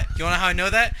know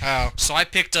that? How? So I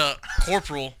picked up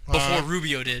corporal before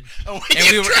Rubio did. Oh,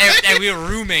 and we were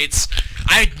roommates.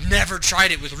 I never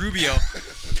tried it with Rubio.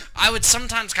 I would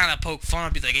sometimes kind of poke fun.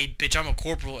 I'd be like, hey, bitch, I'm a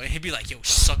corporal. And he'd be like, yo,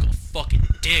 suck a fucking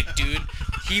dick, dude.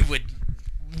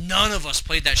 None of us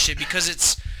played that shit because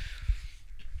it's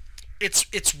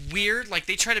weird. Like,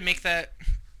 they try to make that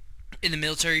in the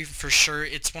military, for sure.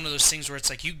 It's one of those things where it's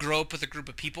like you grow up with a group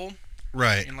of people,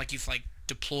 right? And like you've like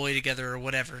deploy together or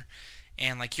whatever,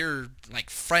 and like you're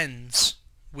like friends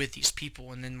with these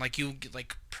people, and then like you get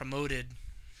like promoted,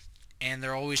 and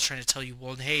they're always trying to tell you,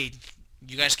 well, hey,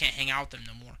 you guys can't hang out with them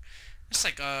no more. It's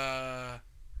like,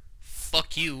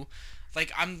 fuck you.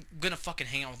 Like, I'm gonna fucking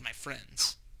hang out with my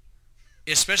friends,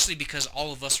 especially because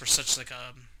all of us were such like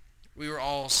we were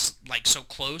all like so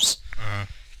close. Uh-huh.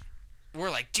 We're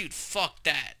like, dude, fuck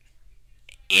that.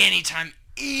 Anytime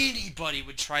anybody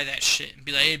would try that shit and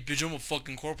be like, hey, bitch, I'm a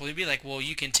fucking corporal. They'd be like, well,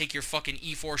 you can take your fucking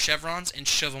E4 chevrons and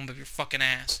shove them up your fucking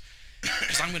ass.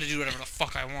 Because I'm going to do whatever the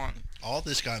fuck I want. All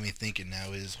this got me thinking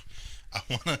now is, I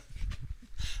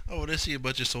want to see a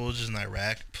bunch of soldiers in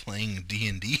Iraq playing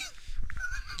D&D.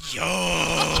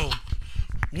 Yo!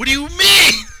 What do you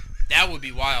mean? That would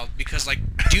be wild. Because, like,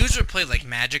 dudes would play, like,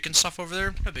 Magic and stuff over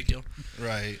there. No big deal.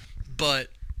 Right. But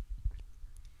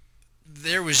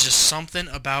there was just something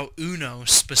about Uno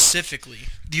specifically.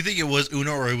 Do you think it was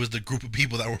Uno or it was the group of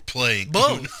people that were playing?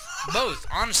 Both. Both.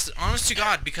 Honest to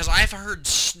God. Because I've heard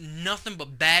nothing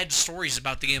but bad stories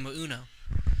about the game of Uno.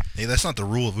 Hey, that's not the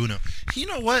rule of Uno. You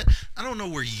know what? I don't know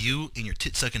where you and your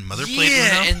tit-sucking mother played Uno.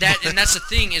 Yeah, and that's the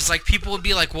thing, is like people would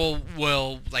be like,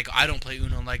 well, like I don't play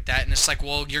Uno like that, and it's like,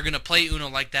 well, you're gonna play Uno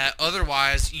like that,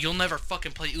 otherwise you'll never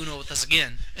fucking play Uno with us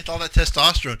again. It's all that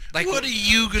testosterone. Like, what are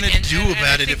you gonna do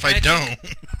about it if I don't?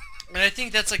 And I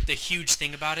think that's like the huge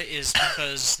thing about it is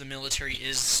because the military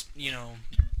is, you know,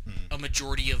 a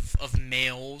majority of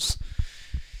males,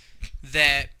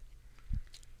 that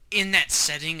in that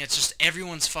setting, it's just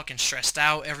everyone's fucking stressed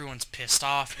out, everyone's pissed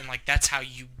off, and like that's how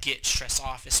you get stressed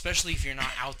off, especially if you're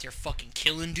not out there fucking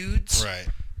killing dudes. Right.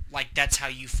 Like that's how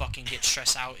you fucking get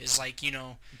stressed out, is like, you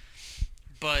know,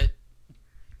 but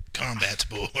combat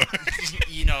sport.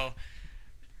 You know,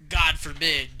 God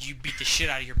forbid you beat the shit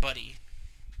out of your buddy.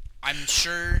 I'm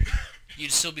sure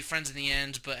you'd still be friends in the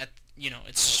end, but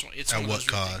it's at what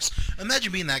cost?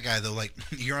 Imagine being that guy though. Like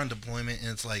you're on deployment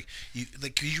and it's like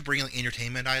could you bring like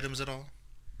entertainment items at all?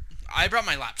 I brought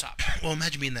my laptop. Well,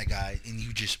 imagine being that guy and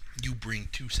you bring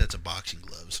 2 sets of boxing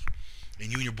gloves, and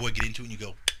you and your boy get into it and you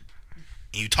go,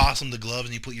 and you toss him the gloves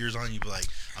and you put yours on and you be like,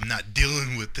 I'm not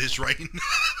dealing with this right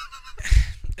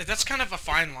now. That's kind of a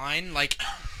fine line. Like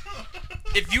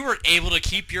if you were able to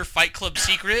keep your Fight Club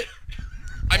secret,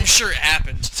 I'm sure it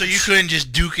happened. So you couldn't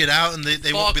just duke it out and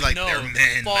they won't be like, no, they're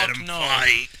men, let them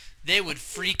fight. They would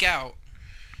freak out.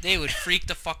 They would freak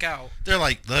the fuck out. They're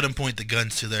like, let them point the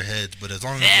guns to their heads, but as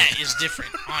long as... That is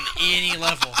different on any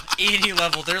level. Any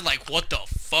level. They're like, what the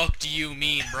fuck do you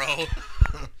mean, bro?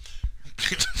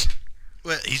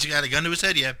 Well, he's got a gun to his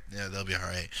head, yeah. Yeah, they'll be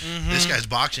alright. Mm-hmm. This guy's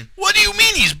boxing. What do you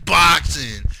mean he's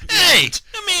boxing? Hey,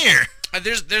 come here.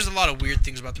 There's a lot of weird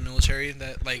things about the military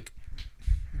that, like,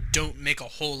 don't make a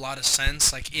whole lot of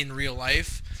sense, like, in real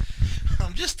life.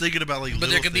 I'm just thinking about, like, but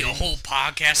there could be a whole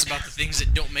podcast about the things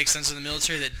that don't make sense in the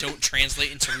military that don't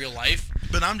translate into real life.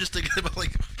 But I'm just thinking about,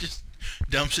 like, just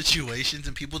dumb situations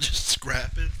and people just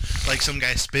scrapping. Like, some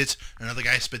guy spits, another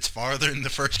guy spits farther, and the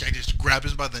first guy just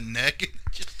grabs him by the neck and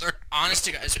just starts... Honest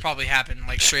to God, it's probably happened,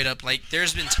 like, straight up. Like,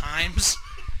 there's been times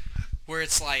where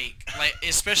it's like,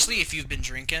 especially if you've been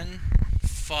drinking...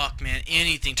 Fuck, man,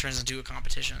 anything turns into a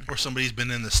competition. Or somebody's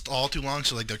been in the stall too long,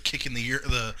 so like they're kicking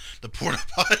the porta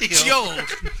potty. Yo,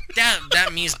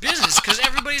 that means business, because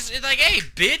everybody's like, hey,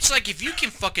 bitch, like if you can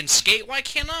fucking skate, why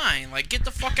can't I? Like, get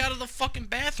the fuck out of the fucking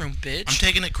bathroom, bitch. I'm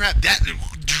taking a crap. They'd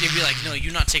be like, no,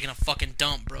 you're not taking a fucking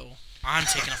dump, bro. I'm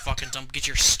taking a fucking dump. Get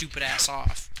your stupid ass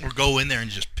off. Or go in there and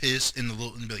just piss in the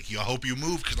little and be like, yo, I hope you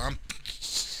move, because I'm...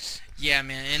 Yeah,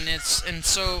 man, and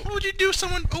so... What would you do if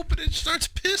someone opened it and starts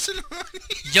pissing on you?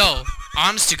 Yo,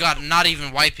 honest to God, I'm not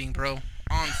even wiping, bro.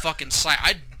 On fucking sight.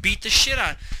 I'd beat the shit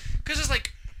out. Because it's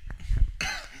like...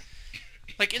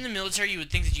 Like, in the military, you would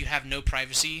think that you have no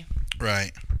privacy.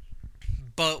 Right.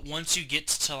 But once you get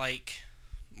to, like,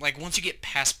 once you get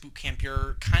past boot camp,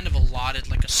 you're kind of allotted,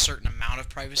 like, a certain amount of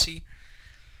privacy.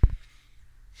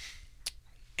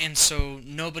 And so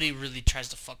nobody really tries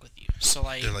to fuck with you. So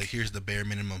like they're like, here's the bare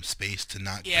minimum space to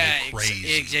not go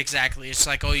crazy. Exactly. It's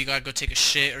like, oh, you gotta go take a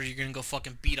shit, or you're gonna go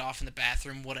fucking beat off in the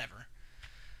bathroom, whatever.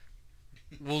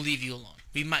 We'll leave you alone.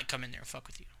 We might come in there and fuck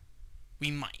with you.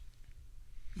 We might.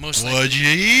 Most likely. What'd you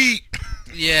eat?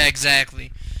 Yeah,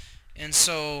 exactly. And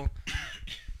so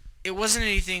it wasn't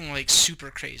anything like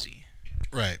super crazy.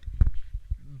 Right.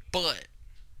 But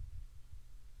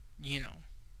you know,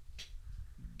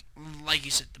 like you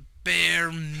said, the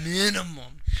bare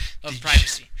minimum of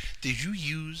privacy. Did you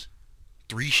use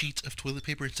 3 sheets of toilet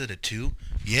paper instead of 2?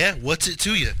 Yeah, what's it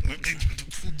to you?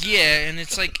 Yeah, and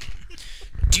it's like,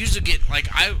 dudes would get,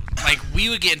 we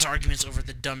would get into arguments over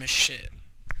the dumbest shit.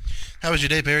 How was your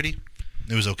day, Parody?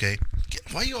 It was okay.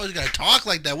 Why you always gotta talk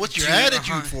like that? What's your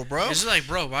attitude for, bro? It's like,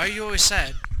 bro, why are you always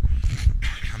sad?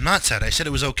 I'm not sad. I said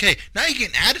it was okay. Now you're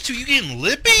getting attitude? You getting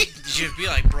lippy? You'd be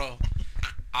like, bro,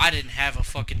 I didn't have a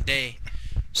fucking day,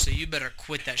 so you better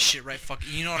quit that shit right fucking...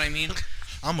 You know what I mean?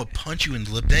 I'm gonna punch you in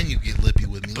the lip, then you get lippy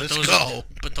with me. Let's go.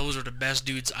 But those are the best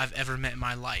dudes I've ever met in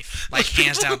my life. Like,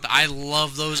 hands down. I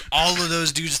love all of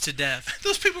those dudes to death.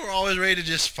 Those people are always ready to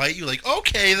just fight you. Like,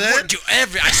 okay then.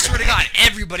 I swear to God,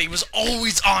 everybody was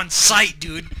always on site,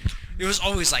 dude. It was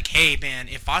always like, hey man,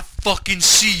 if I fucking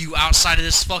see you outside of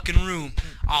this fucking room,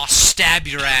 I'll stab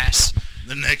your ass.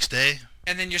 The next day.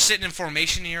 And then you're sitting in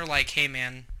formation and you're like, hey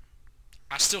man,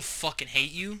 I still fucking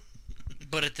hate you.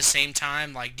 But at the same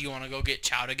time, like, do you want to go get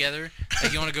chow together?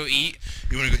 Like, you want to go eat?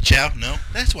 You want to go chow? No.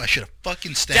 That's why I should have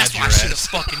fucking stabbed your ass.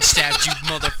 That's why I should have fucking stabbed you,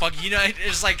 motherfucker. You know,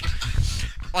 it's like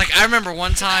I remember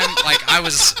one time, like, I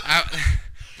was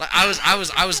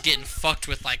getting fucked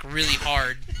with, like, really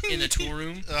hard in the tool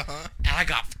room. Uh-huh. And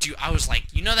I was like,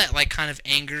 you know that, like, kind of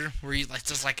anger where you, like,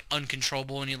 just, like,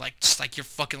 uncontrollable and you, like, just, like, you're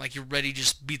fucking, like, you're ready to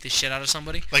just beat the shit out of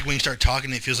somebody? Like when you start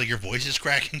talking, it feels like your voice is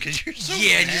cracking because you're so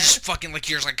Yeah, mad. and you're just fucking, like,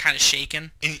 you're, like, kind of shaking.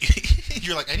 And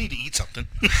you're like, I need to eat something.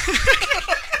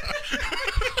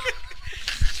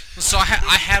 So I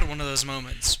had one of those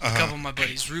moments with a couple of my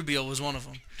buddies. Rubio was one of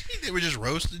them. They were just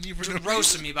roasting you for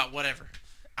Roasting me about whatever.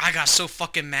 I got so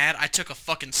fucking mad, I took a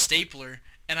fucking stapler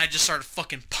and I just started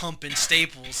fucking pumping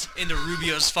staples into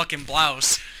Rubio's fucking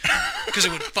blouse because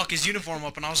it would fuck his uniform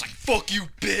up, and I was like, fuck you,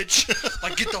 bitch.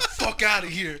 Like, get the fuck out of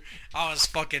here. I was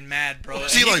fucking mad, bro.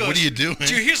 What's he like, what are you doing?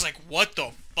 Dude, he was like, what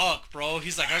the fuck, bro?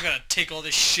 He's like, I gotta take all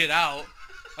this shit out.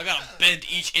 I gotta bend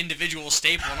each individual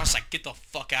staple, and I was like, get the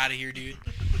fuck out of here, dude.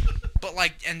 But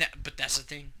like, but that's the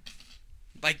thing.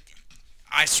 Like,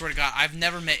 I swear to God, I've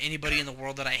never met anybody in the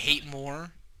world that I hate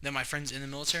more than my friends in the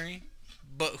military,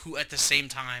 but who at the same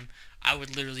time I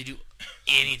would literally do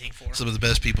anything for. Some of the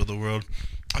best people in the world.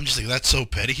 I'm just like, that's so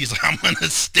petty. He's like, I'm gonna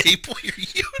staple your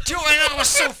uniform. Dude, and I was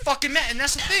so fucking mad, and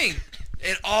that's the thing.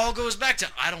 It all goes back to,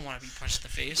 I don't want to be punched in the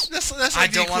face. That's like I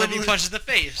don't want to be punched in the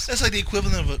face. That's like the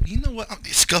equivalent of, you know what, I'm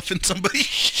scuffing somebody's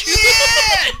shoe.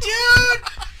 Yeah, dude!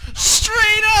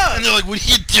 Straight up! And they're like, what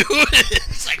are you doing?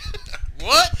 It's like,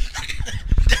 what?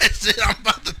 That's it, I'm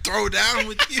about to throw down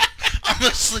with you. I'm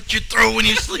gonna slit your throat when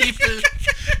you're sleeping.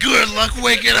 Good luck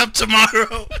waking up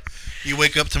tomorrow. You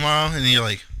wake up tomorrow, and you're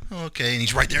like, oh, okay, and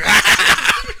he's right there.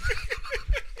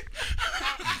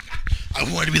 I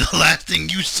want to be the last thing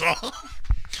you saw.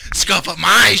 Scuff up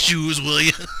my shoes, will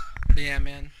you? Yeah,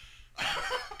 man.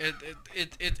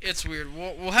 It's weird.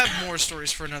 We'll have more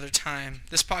stories for another time.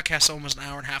 This podcast's almost an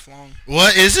hour and a half long.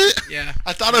 What is it? Yeah.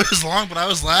 I thought it was long, but I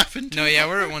was laughing. No, yeah,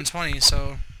 we're at 120,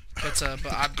 so that's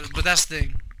but that's the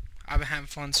thing. I've been having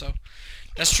fun, so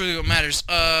that's truly what matters.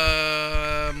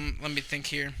 Let me think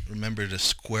here. Remember to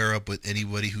square up with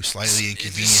anybody who slightly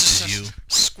inconveniences you.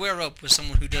 Square up with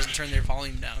someone who doesn't turn their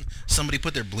volume down. Somebody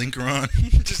put their blinker on,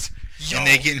 Just and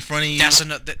they get in front of you. That's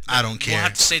another. I don't care. We'll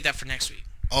have to save that for next week.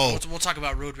 Oh, We'll talk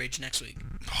about road rage next week.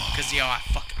 Because,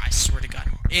 I swear to God.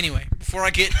 Anyway, before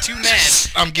I get too mad.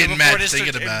 I'm getting mad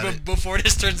thinking about it. Before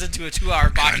this turns into a 2-hour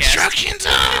podcast. Construction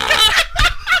time!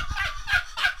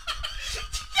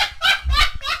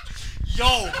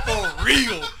 Yo, for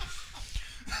real.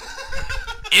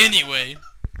 Anyway,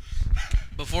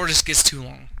 before this gets too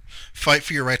long. Fight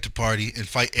for your right to party and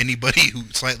fight anybody who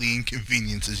slightly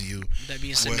inconveniences you. That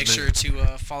being said, make sure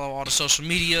to follow all the social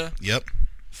media. Yep.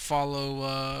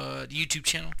 Follow the YouTube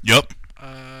channel. Yep.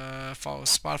 Follow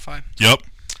Spotify. Yep.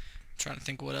 Trying to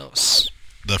think what else.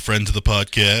 The friends of the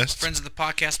podcast. Friends of the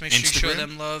podcast, make sure you show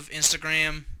them love.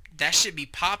 Instagram. That should be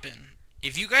popping.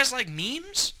 If you guys like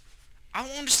memes, I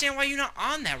don't understand why you're not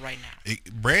on that right now.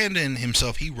 Brandon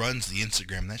himself, he runs the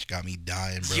Instagram. That's got me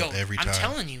dying, bro, every time. I'm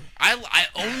telling you. I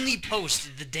only post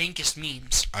the dankest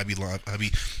memes. I'll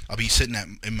be sitting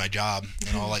in my job,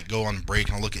 and I'll like go on break,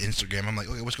 and I'll look at Instagram. I'm like,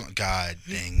 okay, what's going on? God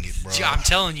dang it, bro. I'm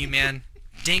telling you, man.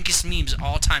 Dankest memes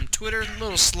all time. Twitter, a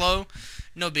little slow.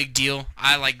 No big deal.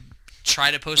 I like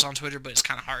try to post on Twitter, but it's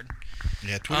kind of hard.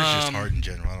 Yeah, Twitter's just hard in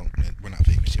general. We're not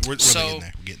famous yet. We're getting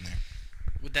there. We're getting there.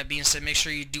 With that being said, make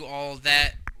sure you do all of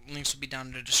that. Links will be down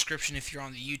in the description if you're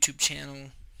on the YouTube channel.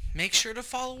 Make sure to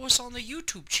follow us on the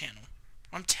YouTube channel.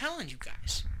 I'm telling you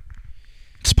guys.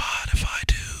 Spotify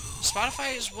too.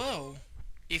 Spotify as well.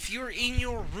 If you're in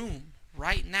your room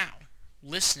right now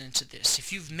listening to this,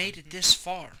 if you've made it this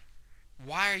far,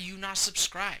 why are you not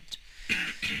subscribed?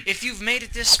 If you've made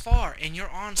it this far and you're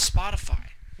on Spotify,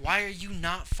 why are you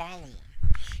not following?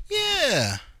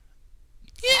 Yeah.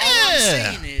 All I'm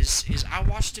saying is I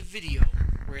watched a video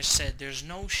where it said there's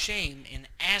no shame in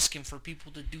asking for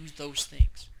people to do those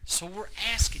things. So we're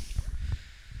asking you.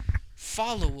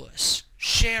 Follow us.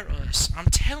 Share us. I'm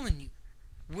telling you.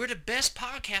 We're the best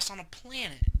podcast on the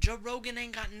planet. Joe Rogan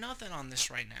ain't got nothing on this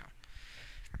right now.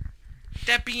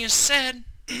 That being said,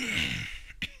 this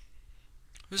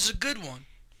is a good one.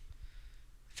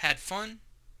 I've had fun.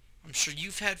 I'm sure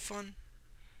you've had fun.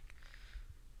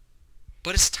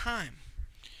 But it's time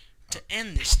to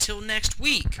end this till next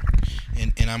week.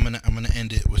 And I'm gonna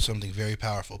end it with something very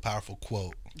powerful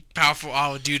quote. Powerful.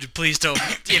 Oh, dude, please don't.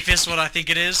 If it's what I think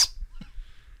it is.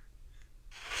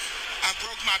 I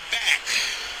broke my back.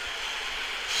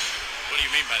 What do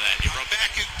you mean by that? My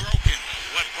back is broken.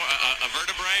 What, a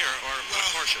vertebrae or what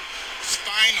portion?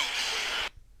 Spinal.